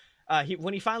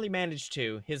 When he finally managed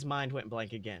to, his mind went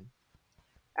blank again.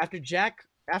 After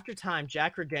time,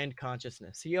 Jack regained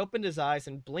consciousness. He opened his eyes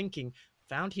and, blinking,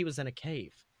 found he was in a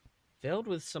cave, filled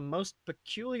with some most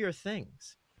peculiar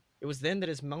things. It was then that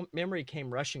his memory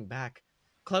came rushing back.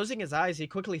 Closing his eyes, he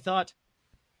quickly thought,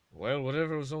 well,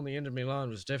 whatever was on the end of my line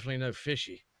was definitely no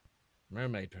fishy.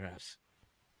 Mermaid, perhaps.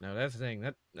 Now that thing,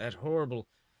 that horrible...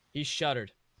 He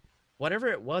shuddered. Whatever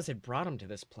it was had brought him to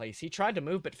this place. He tried to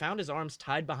move, but found his arms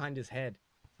tied behind his head.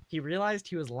 He realized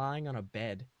he was lying on a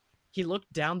bed. He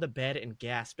looked down the bed and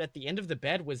gasped. At the end of the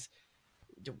bed was...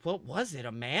 What was it?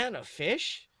 A man? A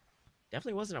fish?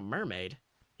 Definitely wasn't a mermaid.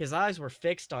 His eyes were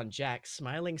fixed on Jack,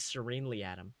 smiling serenely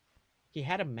at him. He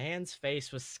had a man's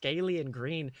face, was scaly and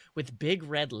green, with big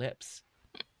red lips.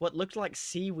 What looked like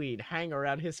seaweed hang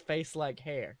around his face like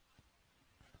hair.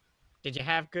 Did you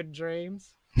have good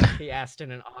dreams? He asked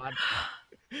in an odd...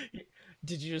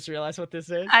 Did you just realize what this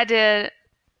is? I did.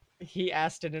 He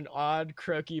asked in an odd,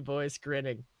 croaky voice,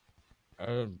 grinning.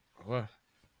 Wh-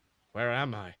 where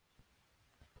am I?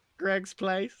 Greg's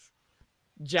place.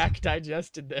 Jack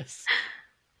digested this.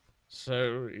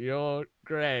 So, you're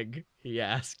Greg? He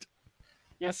asked.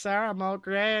 Yes, sir, I'm old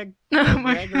Greg. Oh Old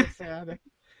my Gregory, god. sir.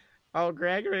 Oh,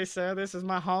 Gregory, sir, this is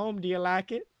my home. Do you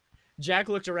like it? Jack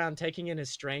looked around, taking in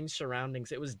his strange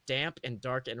surroundings. It was damp and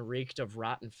dark and reeked of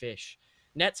rotten fish.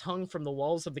 Nets hung from the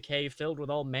walls of the cave, filled with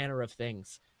all manner of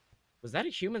things. Was that a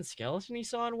human skeleton he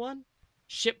saw in one?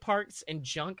 Ship parts and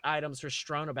junk items were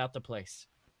strewn about the place.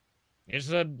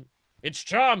 It's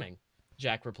charming,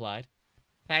 Jack replied.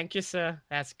 Thank you, sir.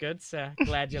 That's good, sir.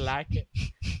 Glad you like it.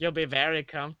 You'll be very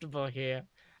comfortable here.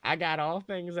 I got all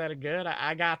things that are good.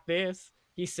 I got this,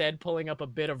 he said, pulling up a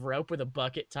bit of rope with a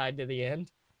bucket tied to the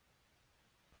end.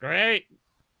 Great,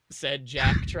 said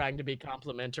Jack, trying to be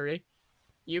complimentary.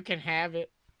 You can have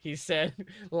it, he said,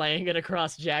 laying it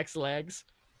across Jack's legs.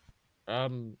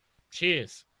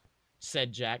 Cheers,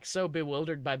 said Jack, so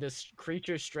bewildered by this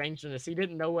creature's strangeness he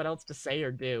didn't know what else to say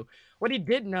or do. What he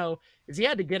did know is he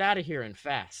had to get out of here and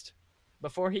fast.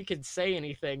 Before he could say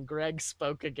anything, Greg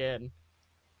spoke again.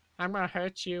 I'm gonna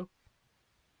hurt you.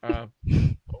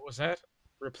 What was that?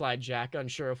 Replied Jack,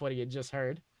 unsure of what he had just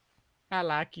heard. I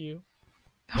like you.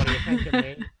 What do you think of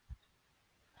me?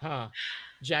 Huh,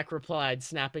 Jack replied,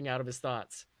 snapping out of his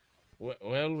thoughts.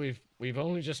 Well, we've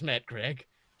only just met, Greg.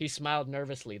 He smiled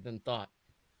nervously, then thought.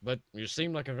 But you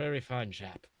seem like a very fine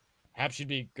chap. Perhaps you'd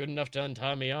be good enough to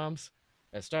untie me arms?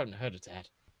 They're starting to hurt a tad.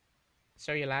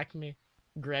 So you like me?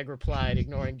 Greg replied,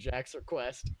 ignoring Jack's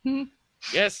request.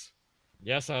 Yes,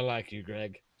 I like you,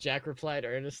 Greg. Jack replied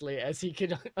earnestly, as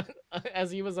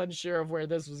he was unsure of where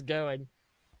this was going.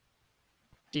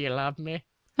 Do you love me?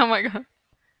 Oh my god.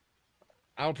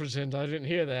 I'll pretend I didn't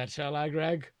hear that, shall I,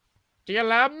 Greg? Do you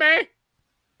love me?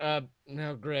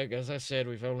 No, Greg, as I said,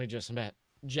 we've only just met.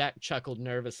 Jack chuckled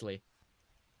nervously.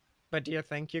 But do you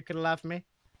think you could love me?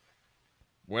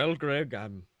 Well, Greg,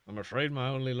 I'm afraid my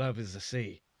only love is the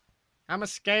sea. I'm a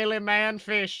scaly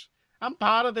man-fish. I'm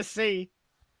part of the sea.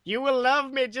 You will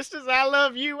love me just as I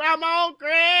love you. I'm old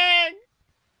Greg!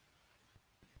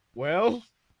 Well,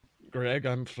 Greg,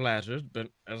 I'm flattered, but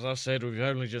as I said, we've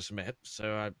only just met,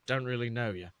 so I don't really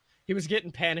know you. He was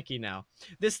getting panicky now.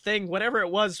 This thing, whatever it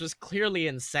was clearly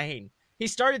insane. He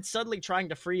started suddenly trying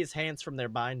to free his hands from their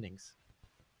bindings.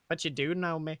 But you do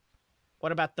know me.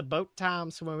 What about the boat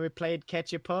times when we played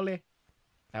catchy-pulley?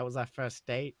 That was our first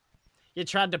date. You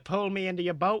tried to pull me into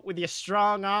your boat with your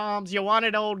strong arms. You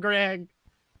wanted old Greg.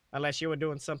 Unless you were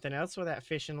doing something else with that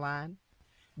fishing line.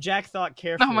 Jack thought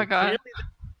carefully. Oh my god.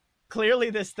 Clearly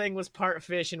this thing was part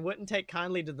fish and wouldn't take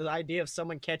kindly to the idea of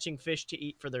someone catching fish to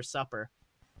eat for their supper.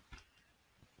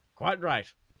 Quite right,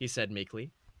 he said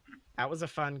meekly. That was a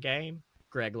fun game,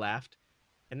 Greg laughed.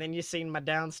 And then you seen my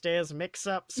downstairs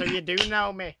mix-up, so you do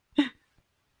know me.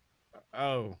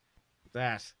 Oh,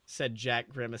 that, said Jack,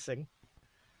 grimacing.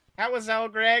 That was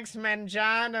old Greg's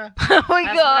mangina. Oh my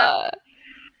god.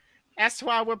 That's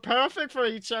why we're perfect for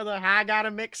each other. I got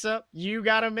a mix-up, you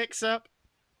got a mix-up.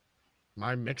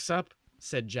 My mix-up?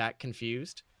 Said Jack,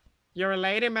 confused. You're a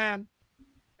lady man.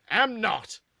 I'm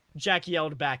not, Jack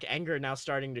yelled back, anger now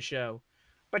starting to show.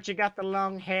 But you got the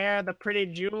long hair, the pretty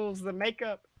jewels, the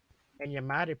makeup. And you're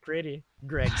mighty pretty,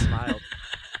 Greg smiled.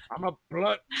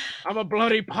 I'm a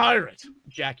bloody pirate,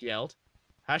 Jack yelled.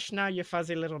 Hush now, you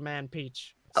fuzzy little man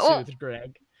Peach, soothed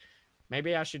Greg.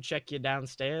 Maybe I should check you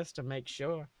downstairs to make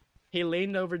sure. He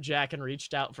leaned over Jack and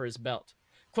reached out for his belt.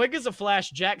 Quick as a flash,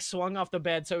 Jack swung off the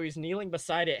bed so he's kneeling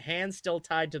beside it, hands still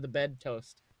tied to the bed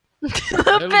toast.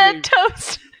 The bed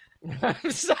toast.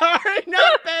 I'm sorry,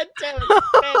 not bed toast.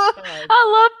 Bed toast.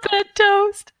 I love bed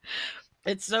toast.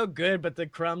 It's so good, but the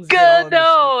crumbs Good, get all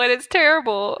no, and it's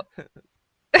terrible.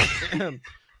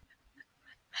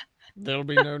 There'll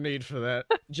be no need for that,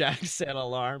 Jack said,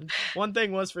 alarmed. One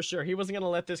thing was for sure, he wasn't going to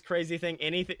let this crazy thing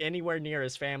anywhere near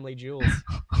his family jewels.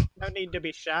 No need to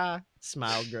be shy,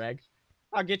 smiled Greg.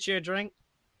 I'll get you a drink.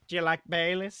 Do you like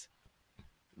Baileys?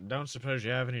 Don't suppose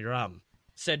you have any rum,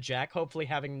 said Jack, hopefully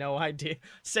having no idea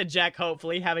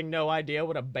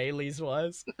what a Bailey's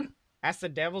was. That's the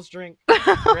devil's drink.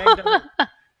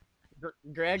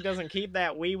 Greg doesn't keep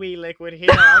that wee liquid here.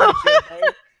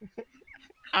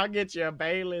 I'll get you a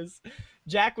Bailey's.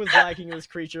 Jack was liking this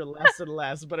creature less and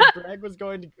less, but if Greg was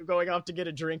going off to get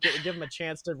a drink, it would give him a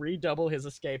chance to redouble his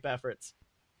escape efforts.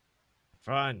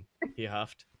 Fine, he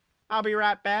huffed. I'll be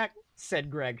right back,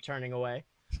 said Greg, turning away.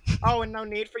 Oh, and no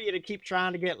need for you to keep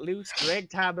trying to get loose. Greg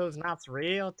tied those knots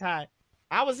real tight.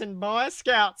 I was in Boy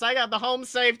Scouts. I got the home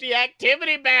safety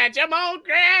activity badge. I'm old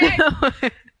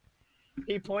Greg.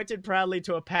 He pointed proudly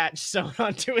to a patch sewn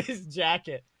onto his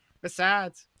jacket.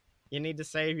 Besides, you need to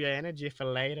save your energy for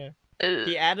later. Ugh.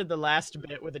 He added the last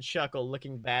bit with a chuckle,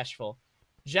 looking bashful.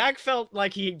 Jack felt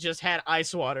like he just had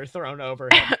ice water thrown over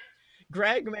him.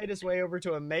 Greg made his way over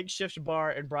to a makeshift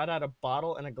bar and brought out a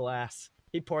bottle and a glass.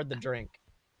 He poured the drink.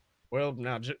 Well,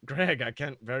 now, Greg, I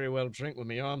can't very well drink with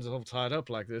my arms all tied up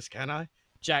like this, can I?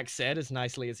 Jack said as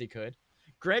nicely as he could.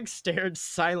 Greg stared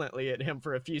silently at him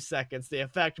for a few seconds, the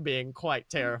effect being quite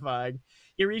terrifying.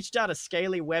 He reached out a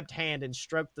scaly, webbed hand and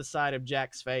stroked the side of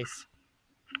Jack's face.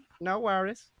 No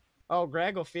worries. Oh,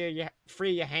 Greg will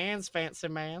free your hands, fancy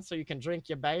man, so you can drink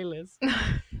your Baileys.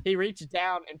 He reached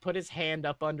down and put his hand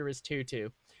up under his tutu.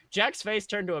 Jack's face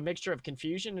turned to a mixture of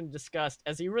confusion and disgust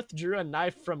as he withdrew a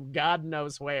knife from God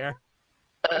knows where.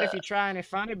 And if you try any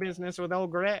funny business with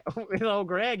old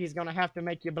Greg, he's gonna have to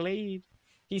make you bleed,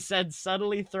 he said,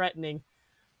 subtly threatening,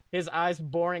 his eyes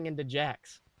boring into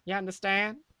Jack's. You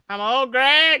understand? I'm old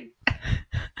Greg!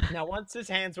 Now, once his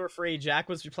hands were free, Jack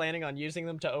was planning on using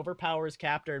them to overpower his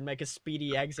captor and make a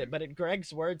speedy exit, but at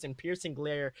Greg's words and piercing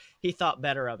glare, he thought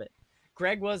better of it.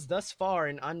 Greg was thus far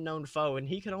an unknown foe, and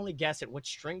he could only guess at what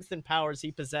strengths and powers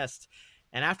he possessed,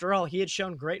 and after all, he had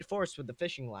shown great force with the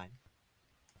fishing line.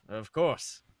 Of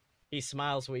course. He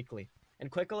smiles weakly,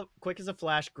 and quick as a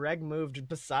flash, Greg moved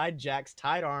beside Jack's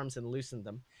tied arms and loosened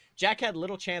them. Jack had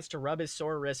little chance to rub his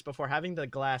sore wrist before having the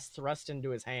glass thrust into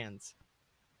his hands.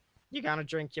 You gonna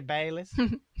drink your Baileys?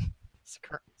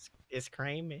 It's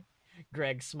creamy.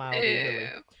 Greg smiled eagerly.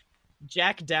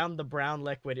 Jack downed the brown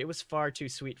liquid. It was far too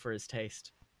sweet for his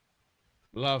taste.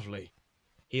 Lovely.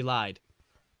 He lied.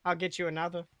 I'll get you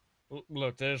another.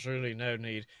 Look, there's really no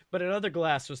need. But another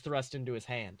glass was thrust into his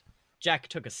hand. Jack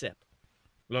took a sip.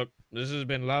 Look, this has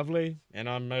been lovely, and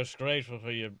I'm most grateful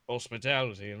for your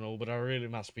hospitality and all, but I really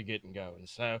must be getting going,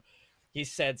 so, he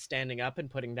said, standing up and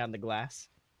putting down the glass.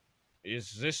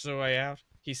 Is this the way out?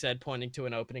 He said, pointing to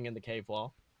an opening in the cave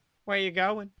wall. Where you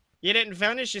going? You didn't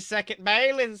finish your second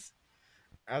Baileys.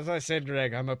 As I said,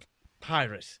 Greg, I'm a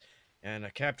pirate and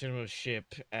a captain of a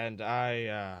ship, and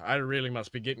I really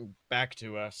must be getting back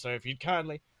to us, so if you'd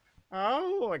kindly...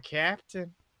 Oh, a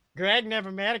captain. Greg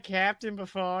never met a captain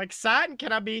before. Exciting.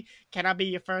 Can I be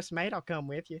your first mate? I'll come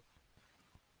with you.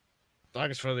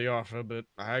 Thanks for the offer, but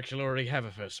I actually already have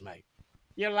a first mate.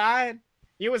 You're lying.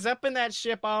 You was up in that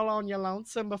ship all on your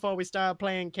lonesome before we started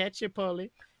playing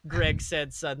catchy-pulley, Greg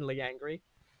said, suddenly angry.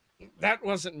 That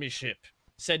wasn't me ship,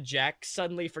 said Jack,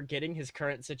 suddenly forgetting his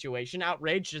current situation,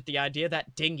 outraged at the idea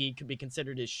that dinghy could be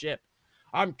considered his ship.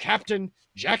 I'm Captain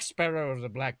Jack Sparrow of the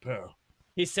Black Pearl,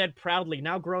 he said proudly,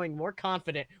 now growing more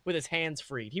confident with his hands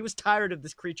freed. He was tired of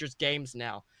this creature's games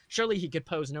now. Surely he could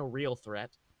pose no real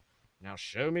threat. Now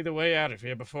show me the way out of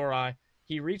here before I...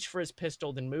 He reached for his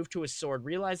pistol, then moved to his sword,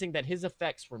 realizing that his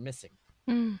effects were missing.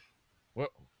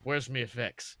 Where's me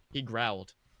effects? He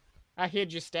growled. I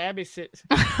hid your stabby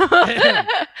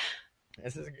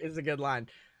This is a good line.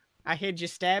 I hid your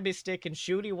stabby stick and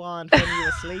shooty wand when you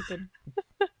were sleeping.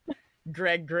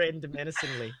 Greg grinned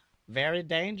menacingly. Very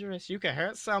dangerous. You could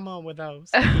hurt someone with those.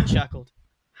 He chuckled.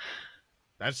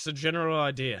 That's the general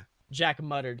idea, Jack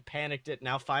muttered, panicked at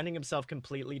now finding himself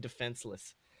completely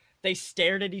defenseless. They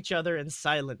stared at each other in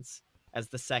silence as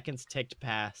the seconds ticked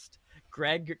past,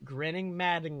 Greg grinning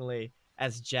maddeningly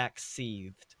as Jack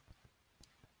seethed.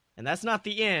 And that's not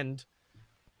the end,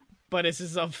 but this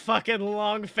is a fucking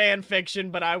long fan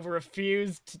fiction, but I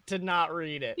refused to not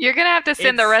read it. You're gonna have to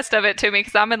send the rest of it to me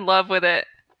because I'm in love with it.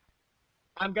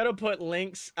 I'm gonna put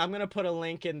links. I'm gonna put a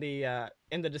link in the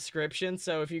description.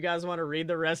 So if you guys want to read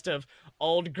the rest of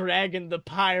Old Greg and the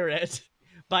Pirate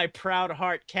by Proud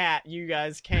Heart Cat, you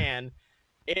guys can.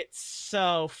 It's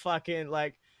so fucking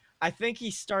like, I think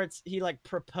he like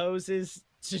proposes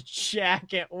to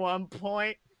Jack at one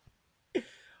point.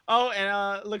 Oh,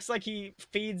 and looks like he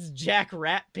feeds Jack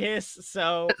rat piss.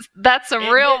 So that's some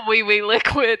real wee wee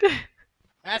liquid.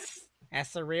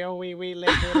 That's a real wee wee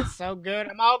liquid. It's so good.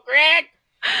 I'm all Greg.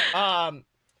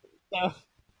 So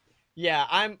yeah,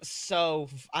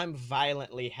 I'm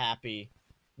violently happy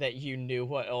that you knew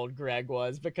what Old Greg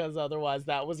was, because otherwise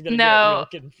that was gonna get real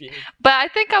confused. But I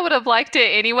think I would have liked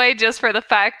it anyway, just for the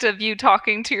fact of you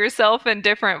talking to yourself in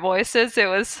different voices. It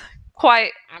was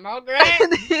quite I'm Old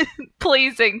Greg.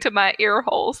 pleasing to my ear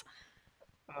holes.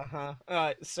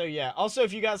 So yeah. Also,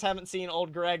 if you guys haven't seen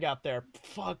Old Greg out there,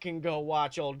 fucking go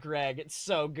watch Old Greg. It's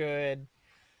so good.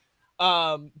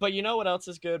 But you know what else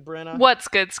is good, Brenna? What's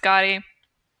good, Scottye?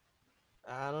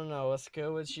 I don't know. What's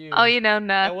good with you? Oh, you know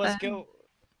nothing.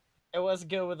 It was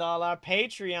good with all our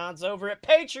Patreons over at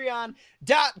patreon.com/a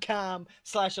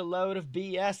load of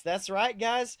BS. That's right,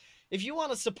 guys. If you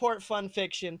want to support fun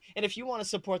fiction and if you want to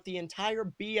support the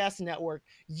entire BS network,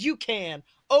 you can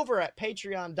over at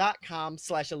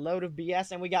patreon.com/a load of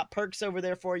BS. And we got perks over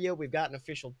there for you. We've got an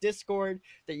official Discord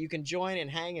that you can join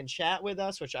and hang and chat with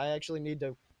us, which I actually need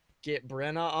to get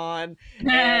Brenna on.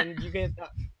 And you get,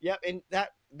 yep. And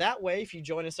that way, if you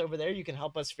join us over there, you can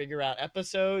help us figure out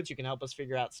episodes. You can help us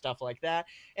figure out stuff like that.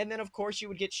 And then, of course, you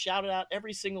would get shouted out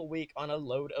every single week on a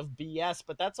load of BS.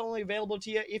 But that's only available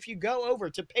to you if you go over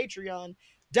to patreon.com/a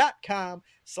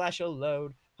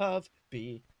load of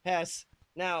BS.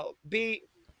 Now, B,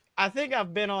 I think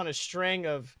I've been on a string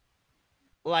of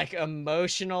like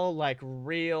emotional, like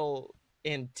real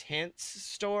intense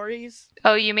stories.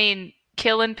 Oh, you mean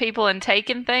killing people and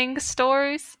taking things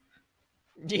stories?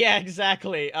 Yeah,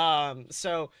 exactly.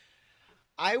 So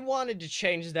I wanted to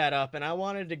change that up and I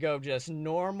wanted to go just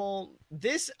normal.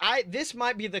 This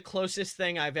might be the closest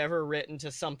thing I've ever written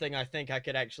to something I think I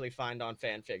could actually find on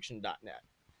fanfiction.net.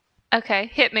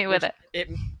 Okay, hit me with Which it.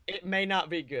 it may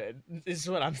not be good. This is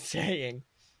what I'm saying.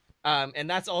 And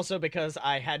that's also because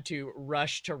I had to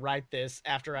rush to write this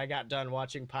after I got done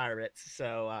watching Pirates.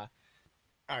 So all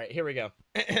right, here we go.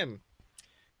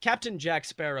 Captain Jack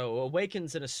Sparrow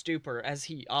awakens in a stupor as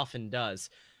he often does,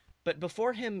 but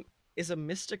before him is a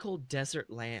mystical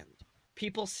desert land,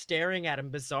 people staring at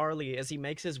him bizarrely as he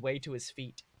makes his way to his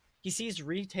feet. He sees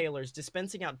retailers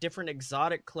dispensing out different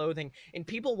exotic clothing, and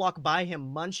people walk by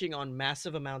him munching on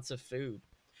massive amounts of food.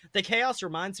 The chaos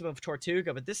reminds him of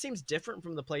Tortuga, but this seems different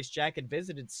from the place Jack had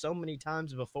visited so many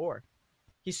times before.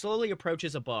 He slowly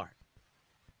approaches a bar.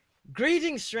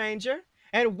 Greetings, stranger,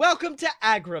 and welcome to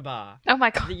Agrabah. Oh my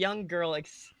god. The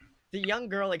the young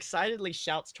girl excitedly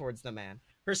shouts towards the man.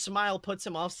 Her smile puts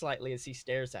him off slightly as he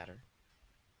stares at her.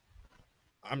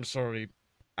 I'm sorry,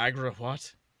 Agra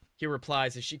what? He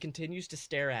replies as she continues to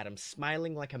stare at him,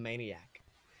 smiling like a maniac.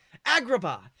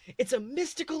 Agrabah! It's a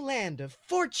mystical land of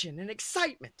fortune and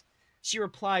excitement, she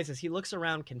replies as he looks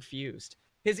around confused.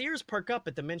 His ears perk up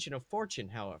at the mention of fortune,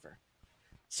 however.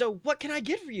 So what can I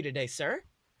get for you today, sir?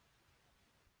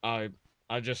 I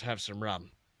I just have some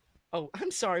rum. Oh,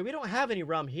 I'm sorry, we don't have any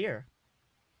rum here.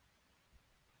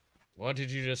 What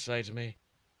did you just say to me?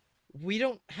 We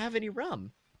don't have any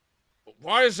rum.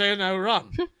 Why is there no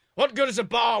rum? What good is a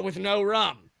bar with no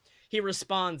rum? He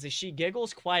responds as she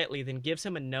giggles quietly, then gives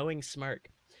him a knowing smirk.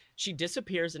 She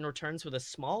disappears and returns with a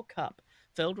small cup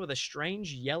filled with a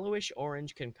strange yellowish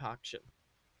orange concoction.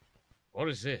 What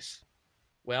is this?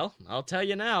 Well, I'll tell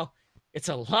you now. It's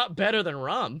a lot better than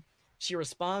rum. She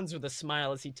responds with a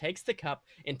smile as he takes the cup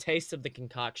and tastes of the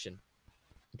concoction.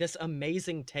 This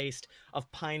amazing taste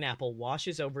of pineapple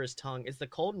washes over his tongue as the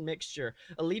cold mixture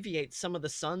alleviates some of the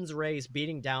sun's rays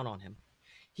beating down on him.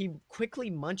 He quickly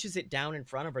munches it down in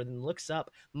front of her, then looks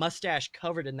up, mustache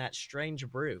covered in that strange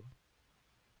brew.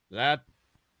 That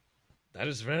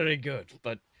is very good,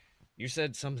 but you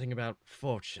said something about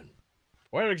fortune.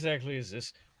 Where exactly is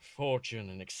this fortune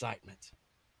and excitement?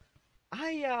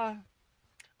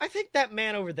 I think that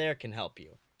man over there can help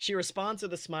you. She responds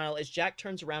with a smile as Jack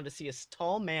turns around to see a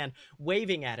tall man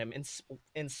waving at him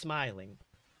and smiling.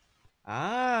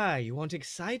 Ah, you want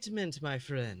excitement, my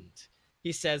friend,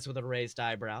 he says with a raised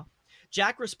eyebrow.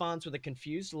 Jack responds with a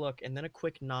confused look and then a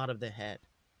quick nod of the head.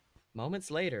 Moments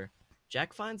later,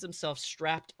 Jack finds himself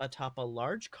strapped atop a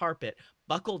large carpet,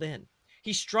 buckled in.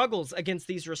 He struggles against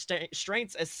these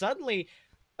restraints as suddenly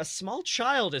a small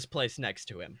child is placed next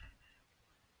to him.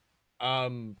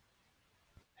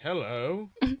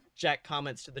 Hello, Jack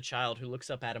comments to the child, who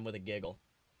looks up at him with a giggle.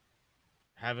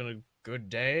 Having a good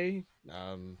day?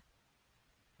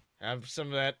 Have some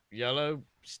of that yellow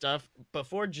stuff?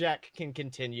 Before Jack can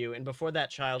continue and before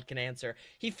that child can answer,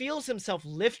 he feels himself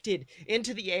lifted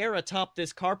into the air atop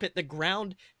this carpet, the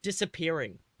ground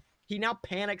disappearing. He now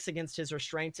panics against his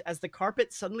restraints as the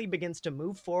carpet suddenly begins to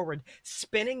move forward,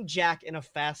 spinning Jack in a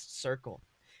fast circle.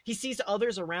 He sees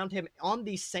others around him on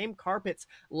these same carpets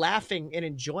laughing and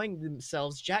enjoying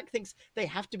themselves. Jack thinks they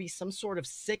have to be some sort of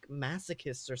sick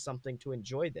masochists or something to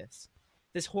enjoy this.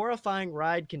 This horrifying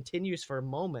ride continues for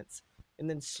moments and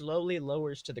then slowly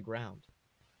lowers to the ground.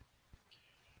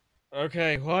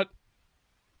 Okay, what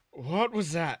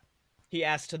was that? He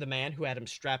asked to the man who had him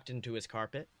strapped into his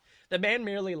carpet. The man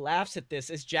merely laughs at this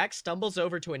as Jack stumbles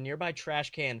over to a nearby trash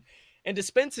can and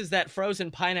dispenses that frozen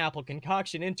pineapple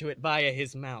concoction into it via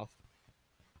his mouth.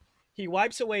 He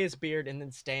wipes away his beard and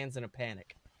then stands in a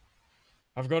panic.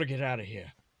 I've got to get out of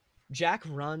here. Jack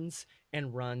runs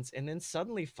and runs and then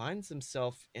suddenly finds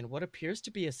himself in what appears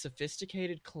to be a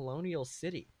sophisticated colonial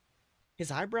city. His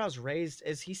eyebrows raised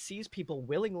as he sees people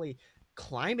willingly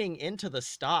climbing into the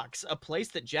stocks, a place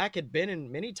that Jack had been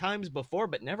in many times before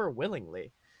but never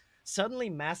willingly. Suddenly,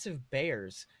 massive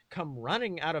bears come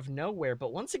running out of nowhere,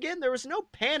 but once again, there was no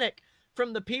panic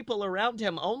from the people around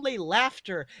him, only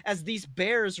laughter as these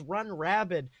bears run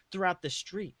rabid throughout the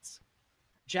streets.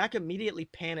 Jack immediately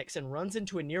panics and runs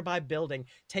into a nearby building,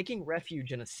 taking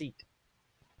refuge in a seat.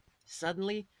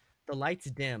 Suddenly, the lights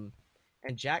dim,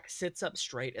 and Jack sits up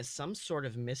straight as some sort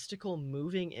of mystical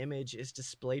moving image is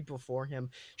displayed before him,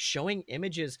 showing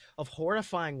images of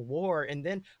horrifying war and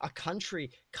then a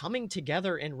country coming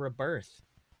together in rebirth.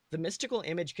 The mystical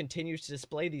image continues to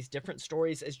display these different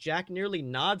stories as Jack nearly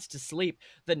nods to sleep,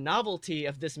 the novelty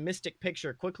of this mystic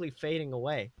picture quickly fading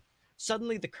away.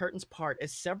 Suddenly, the curtains part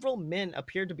as several men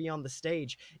appear to be on the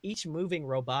stage, each moving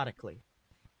robotically.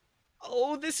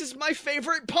 Oh, this is my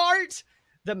favorite part!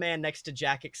 The man next to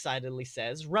Jack excitedly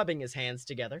says, rubbing his hands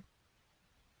together.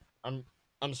 I'm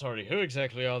I'm sorry, who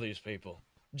exactly are these people?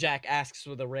 Jack asks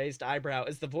with a raised eyebrow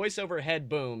as the voice overhead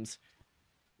booms.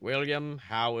 William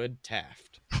Howard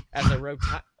Taft.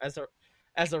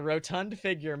 As a rotund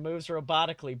figure moves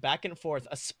robotically back and forth,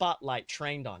 a spotlight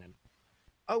trained on him.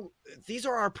 Oh, these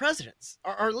are our presidents,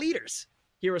 our leaders.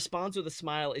 He responds with a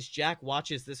smile as Jack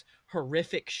watches this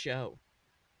horrific show.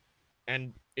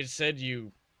 And it said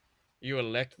you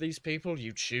elect these people,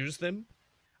 you choose them?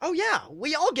 Oh yeah,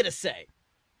 we all get a say.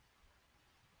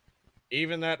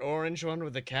 Even that orange one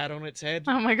with the cat on its head?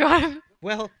 Oh my god.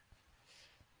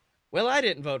 Well, I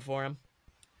didn't vote for him.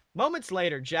 Moments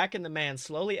later, Jack and the man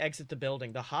slowly exit the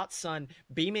building, the hot sun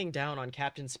beaming down on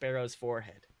Captain Sparrow's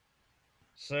forehead.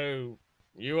 So,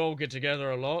 you all get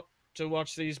together a lot to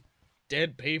watch these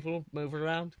dead people move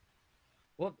around?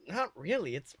 Well, not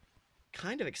really. It's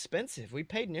kind of expensive. We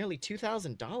paid nearly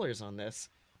 $2,000 on this.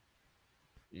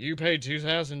 You paid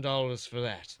 $2,000 for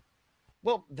that.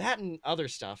 Well, that and other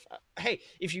stuff. Hey,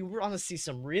 if you want to see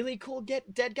some really cool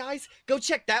dead guys, go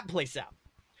check that place out.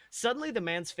 Suddenly, the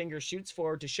man's finger shoots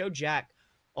forward to show Jack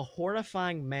a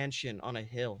horrifying mansion on a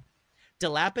hill.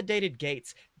 Dilapidated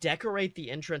gates decorate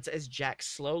the entrance as Jack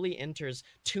slowly enters,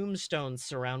 tombstones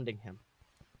surrounding him.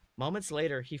 Moments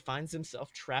later, he finds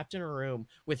himself trapped in a room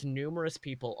with numerous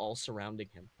people all surrounding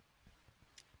him.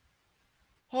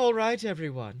 All right,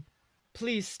 everyone.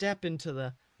 Please step into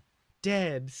the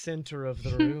dead center of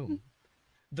the room.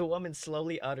 The woman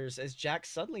slowly utters as Jack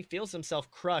suddenly feels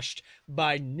himself crushed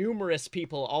by numerous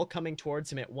people all coming towards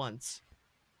him at once.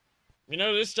 You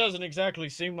know, this doesn't exactly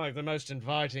seem like the most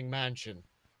inviting mansion.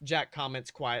 Jack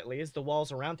comments quietly as the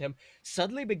walls around him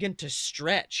suddenly begin to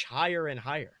stretch higher and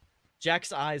higher.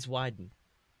 Jack's eyes widen.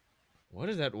 What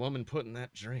did that woman put in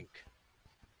that drink?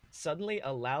 Suddenly,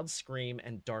 a loud scream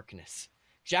and darkness.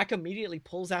 Jack immediately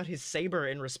pulls out his saber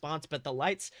in response, but the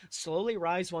lights slowly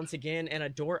rise once again and a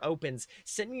door opens,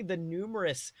 sending the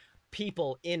numerous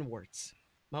people inwards.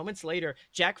 Moments later,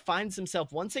 Jack finds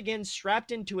himself once again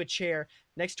strapped into a chair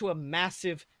next to a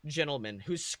massive gentleman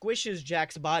who squishes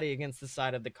Jack's body against the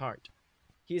side of the cart.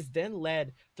 He is then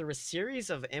led through a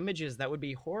series of images that would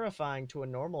be horrifying to a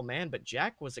normal man, but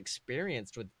Jack was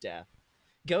experienced with death.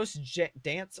 Ghosts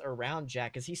dance around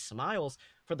Jack as he smiles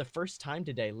for the first time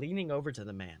today, leaning over to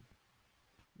the man.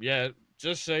 Yeah,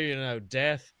 just so you know,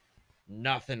 death,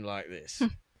 nothing like this.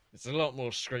 It's a lot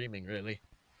more screaming, really.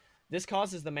 This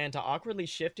causes the man to awkwardly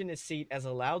shift in his seat as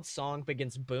a loud song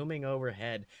begins booming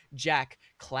overhead, Jack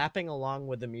clapping along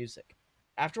with the music.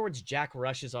 Afterwards, Jack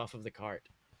rushes off of the cart.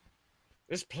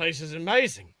 This place is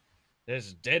amazing.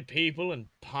 There's dead people and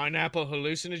pineapple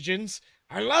hallucinogens.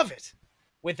 I love it.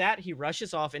 With that, he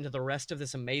rushes off into the rest of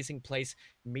this amazing place,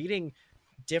 meeting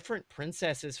different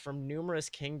princesses from numerous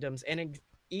kingdoms and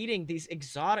eating these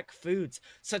exotic foods,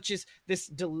 such as this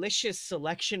delicious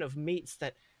selection of meats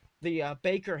that the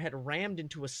baker had rammed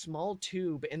into a small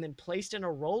tube and then placed in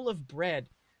a roll of bread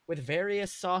with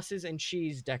various sauces and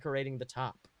cheese decorating the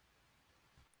top.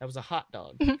 That was a hot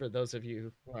dog, for those of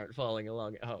you who aren't following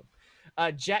along at home.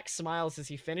 Jack smiles as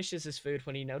he finishes his food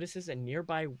when he notices a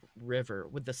nearby river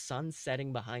with the sun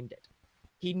setting behind it.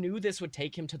 He knew this would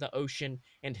take him to the ocean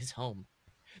and his home.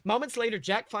 Moments later,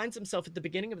 Jack finds himself at the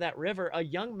beginning of that river, a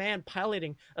young man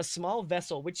piloting a small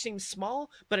vessel, which seems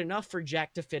small, but enough for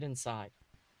Jack to fit inside.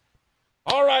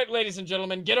 All right, ladies and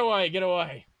gentlemen, get away, get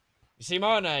away. You see,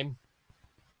 my name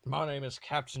is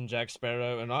Captain Jack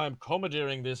Sparrow, and I'm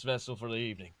commandeering this vessel for the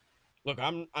evening. Look,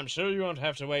 I'm sure you won't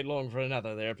have to wait long for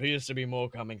another. There appears to be more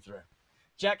coming through.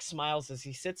 Jack smiles as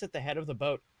he sits at the head of the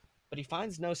boat, but he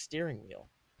finds no steering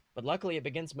wheel. But luckily it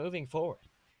begins moving forward.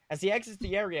 As he exits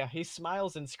the area, he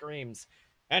smiles and screams,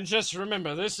 And just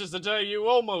remember, this is the day you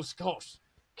almost got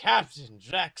Captain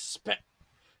Jack Sparrow.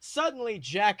 Suddenly,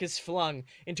 Jack is flung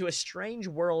into a strange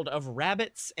world of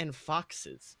rabbits and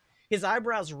foxes. His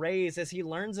eyebrows raise as he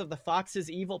learns of the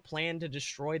fox's evil plan to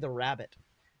destroy the rabbit.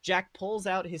 Jack pulls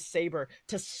out his saber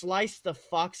to slice the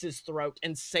fox's throat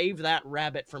and save that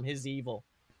rabbit from his evil.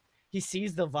 He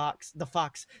sees the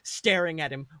fox staring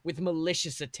at him with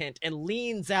malicious intent and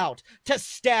leans out to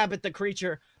stab at the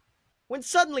creature when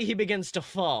suddenly he begins to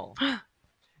fall.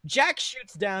 Jack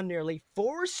shoots down nearly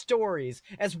 4 stories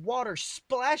as water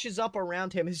splashes up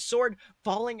around him, his sword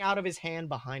falling out of his hand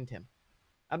behind him.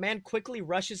 A man quickly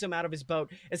rushes him out of his boat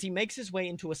as he makes his way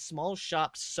into a small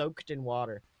shop soaked in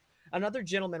water. Another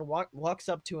gentleman walks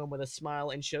up to him with a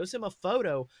smile and shows him a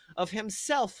photo of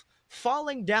himself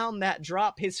falling down that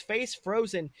drop, his face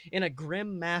frozen in a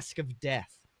grim mask of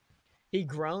death. He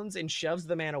groans and shoves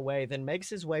the man away, then makes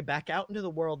his way back out into the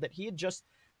world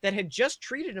that had just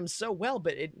treated him so well,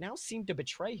 but it now seemed to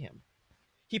betray him.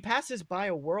 He passes by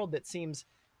a world that seems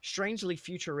strangely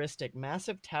futuristic.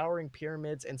 Massive towering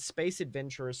pyramids and space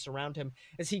adventurers surround him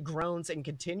as he groans and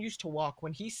continues to walk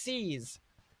when he sees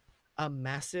a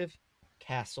massive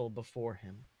castle before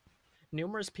him.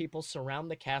 Numerous people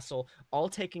surround the castle, all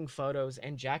taking photos,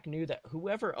 and Jack knew that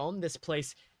whoever owned this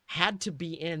place had to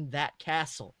be in that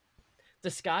castle. The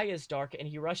sky is dark and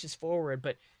he rushes forward,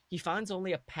 but he finds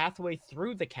only a pathway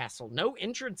through the castle, no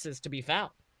entrances to be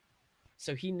found.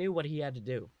 So he knew what he had to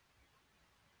do.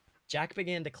 Jack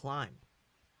began to climb.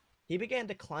 He began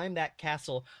to climb that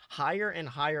castle higher and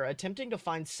higher, attempting to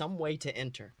find some way to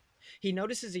enter. He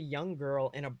notices a young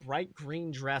girl in a bright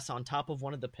green dress on top of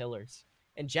one of the pillars,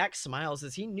 and Jack smiles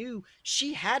as he knew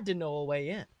she had to know a way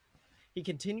in. He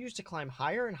continues to climb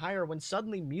higher and higher when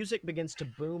suddenly music begins to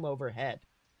boom overhead.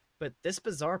 But this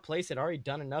bizarre place had already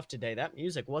done enough today. That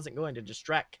music wasn't going to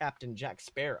distract Captain Jack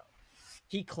Sparrow.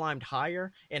 He climbed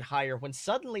higher and higher when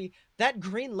suddenly that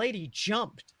green lady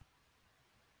jumped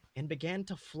and began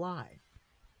to fly.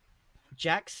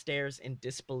 Jack stares in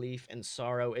disbelief and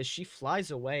sorrow as she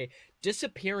flies away,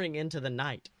 disappearing into the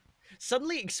night.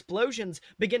 Suddenly, explosions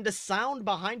begin to sound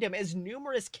behind him as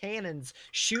numerous cannons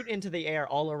shoot into the air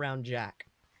all around Jack.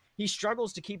 He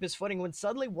struggles to keep his footing when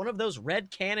suddenly one of those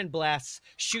red cannon blasts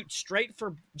shoots straight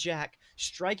for Jack,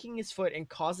 striking his foot and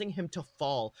causing him to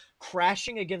fall,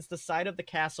 crashing against the side of the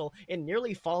castle and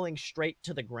nearly falling straight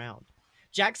to the ground.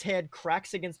 Jack's head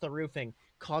cracks against the roofing,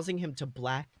 causing him to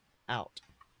black out.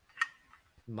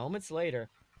 Moments later,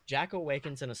 Jack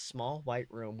awakens in a small white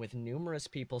room with numerous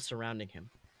people surrounding him.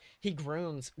 He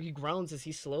groans as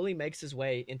he slowly makes his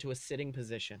way into a sitting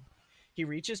position. He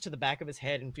reaches to the back of his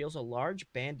head and feels a large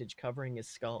bandage covering his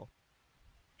skull.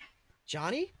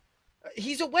 Johnny?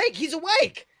 He's awake! He's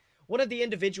awake! One of the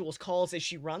individuals calls as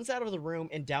she runs out of the room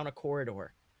and down a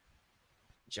corridor.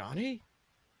 Johnny?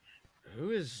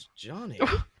 Who is Johnny?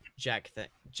 Jack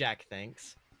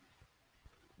thinks.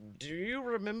 Do you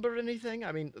remember anything?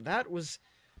 I mean, that was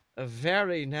a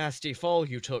very nasty fall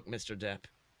you took, Mr. Depp.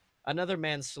 Another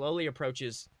man slowly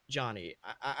approaches Johnny.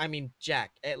 I mean,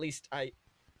 Jack. At least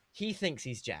he thinks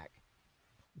he's Jack.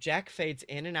 Jack fades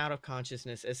in and out of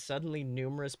consciousness as suddenly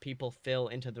numerous people fill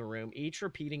into the room, each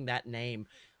repeating that name,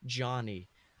 Johnny,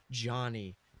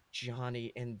 Johnny,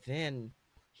 Johnny, and then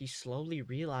he slowly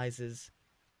realizes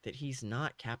that he's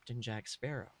not Captain Jack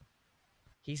Sparrow.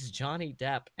 He's Johnny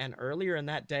Depp, and earlier in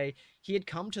that day, he had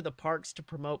come to the parks to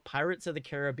promote Pirates of the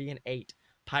Caribbean 8,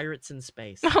 Pirates in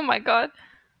Space. Oh my god.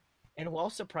 And while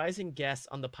surprising guests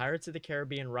on the Pirates of the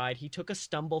Caribbean ride, he took a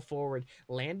stumble forward,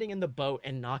 landing in the boat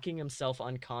and knocking himself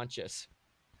unconscious.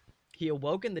 He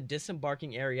awoke in the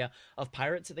disembarking area of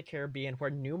Pirates of the Caribbean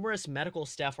where numerous medical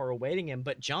staff are awaiting him,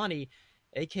 but Johnny,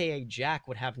 aka Jack,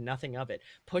 would have nothing of it,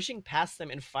 pushing past them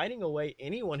and fighting away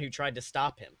anyone who tried to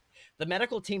stop him. The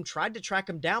medical team tried to track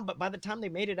him down, but by the time they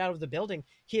made it out of the building,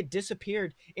 he had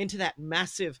disappeared into that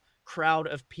massive crowd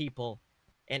of people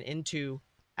and into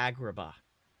Agrabah.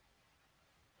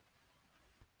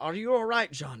 Are you all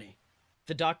right, Johnny?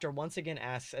 The doctor once again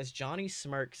asks as Johnny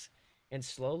smirks and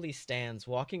slowly stands,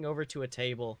 walking over to a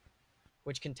table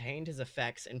which contained his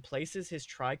effects and places his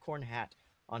tricorn hat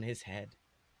on his head.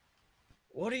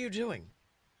 What are you doing?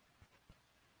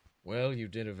 Well, you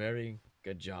did a very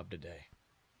good job today.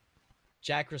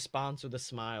 Jack responds with a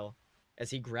smile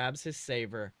as he grabs his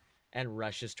saber and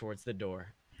rushes towards the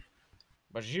door.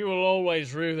 But you will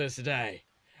always rue this day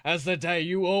as the day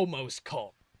you almost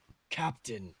caught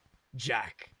Captain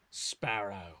Jack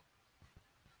Sparrow.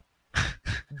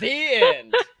 The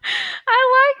end.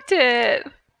 I liked it.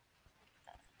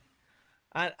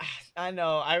 I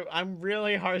know. I'm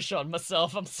really harsh on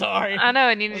myself. I'm sorry. I know,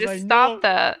 and you need to like, stop no,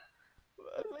 that.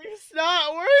 It's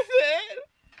not worth it.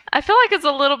 I feel like it's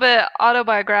a little bit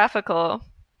autobiographical.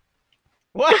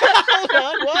 What? Hold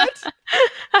on.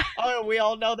 What? So we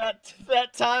all know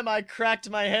that time I cracked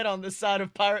my head on the side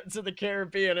of Pirates of the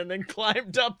Caribbean and then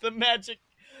climbed up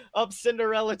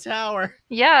Cinderella Tower.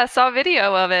 Yeah, I saw a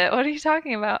video of it. What are you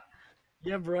talking about?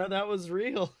 Yeah, bro, that was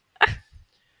real.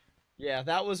 Yeah,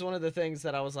 that was one of the things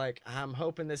that I was like, I'm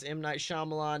hoping this M. Night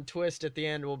Shyamalan twist at the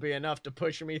end will be enough to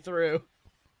push me through.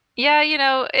 Yeah,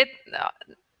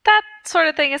 that sort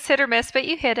of thing is hit or miss, but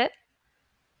you hit it.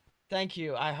 Thank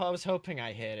you. I was hoping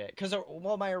I hit it. Because,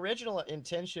 well, my original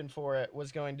intention for it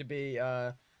was going to be,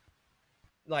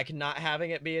 like, not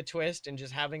having it be a twist and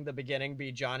just having the beginning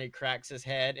be Johnny cracks his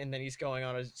head and then he's going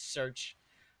on a search,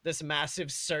 this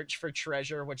massive search for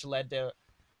treasure, which led to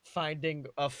finding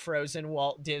a frozen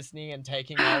Walt Disney and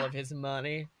taking all of his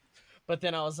money. But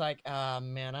then I was like,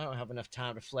 man, I don't have enough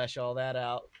time to flesh all that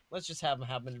out. Let's just have him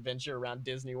have an adventure around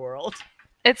Disney World.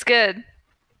 It's good.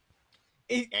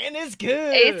 And it's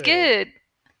good. It's good.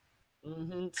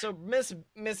 So, Miss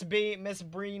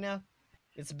Brina,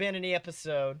 it's been an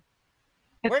episode.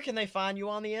 Where can they find you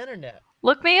on the internet?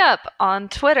 Look me up on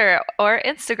Twitter or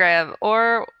Instagram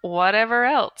or whatever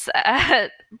else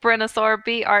at Brennasaur,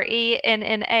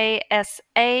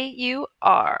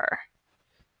 BRENNASAUR.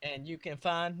 And you can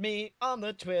find me on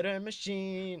the Twitter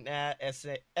machine at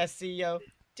SCOTTYEMO.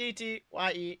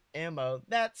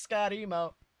 That's Scottye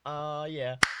Mo.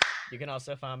 Yeah. You can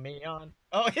also find me on.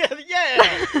 Oh yeah.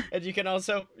 And you can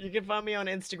find me on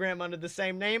Instagram under the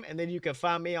same name, and then you can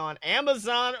find me on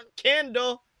Amazon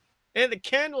Kindle. In the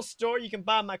Kindle store, you can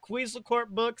buy my Queasel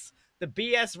Court books, the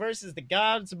BS versus the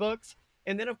Gods books,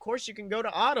 and then of course you can go to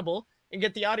Audible and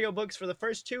get the audiobooks for the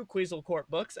first 2 Queasel Court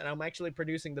books, and I'm actually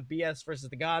producing the BS versus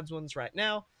the Gods ones right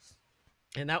now.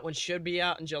 And that one should be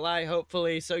out in July,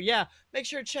 hopefully. So yeah, make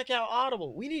sure to check out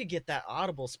Audible. We need to get that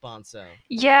Audible sponsor.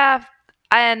 Yeah,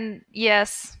 and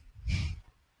yes.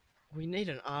 We need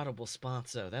an Audible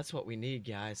sponsor. That's what we need,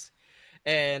 guys.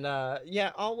 And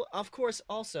yeah, of course,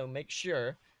 also make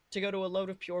sure to go to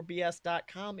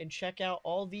aloadofpurebs.com and check out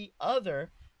all the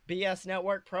other BS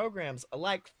Network programs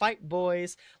like Fight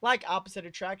Boys, like Opposite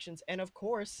Attractions, and of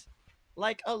course,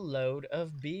 like A Load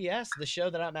of BS, the show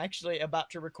that I'm actually about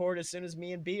to record as soon as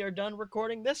me and B are done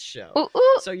recording this show. Ooh,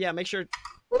 ooh. So yeah, make sure.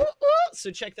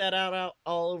 So check that out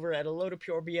all over at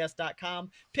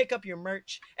aloadofpurebs.com. Pick up your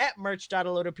merch at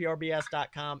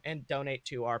merch.aloadofpurebs.com and donate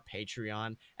to our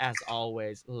Patreon, as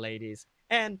always, ladies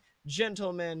and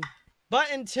gentlemen.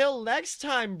 But until next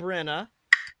time, Brenna,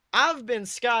 I've been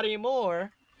Scottye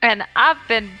Moore. And I've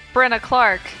been Brenna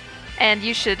Clark. And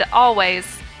you should always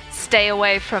stay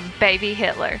away from baby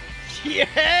Hitler.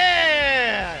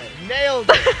 Yeah! Nailed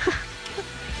it!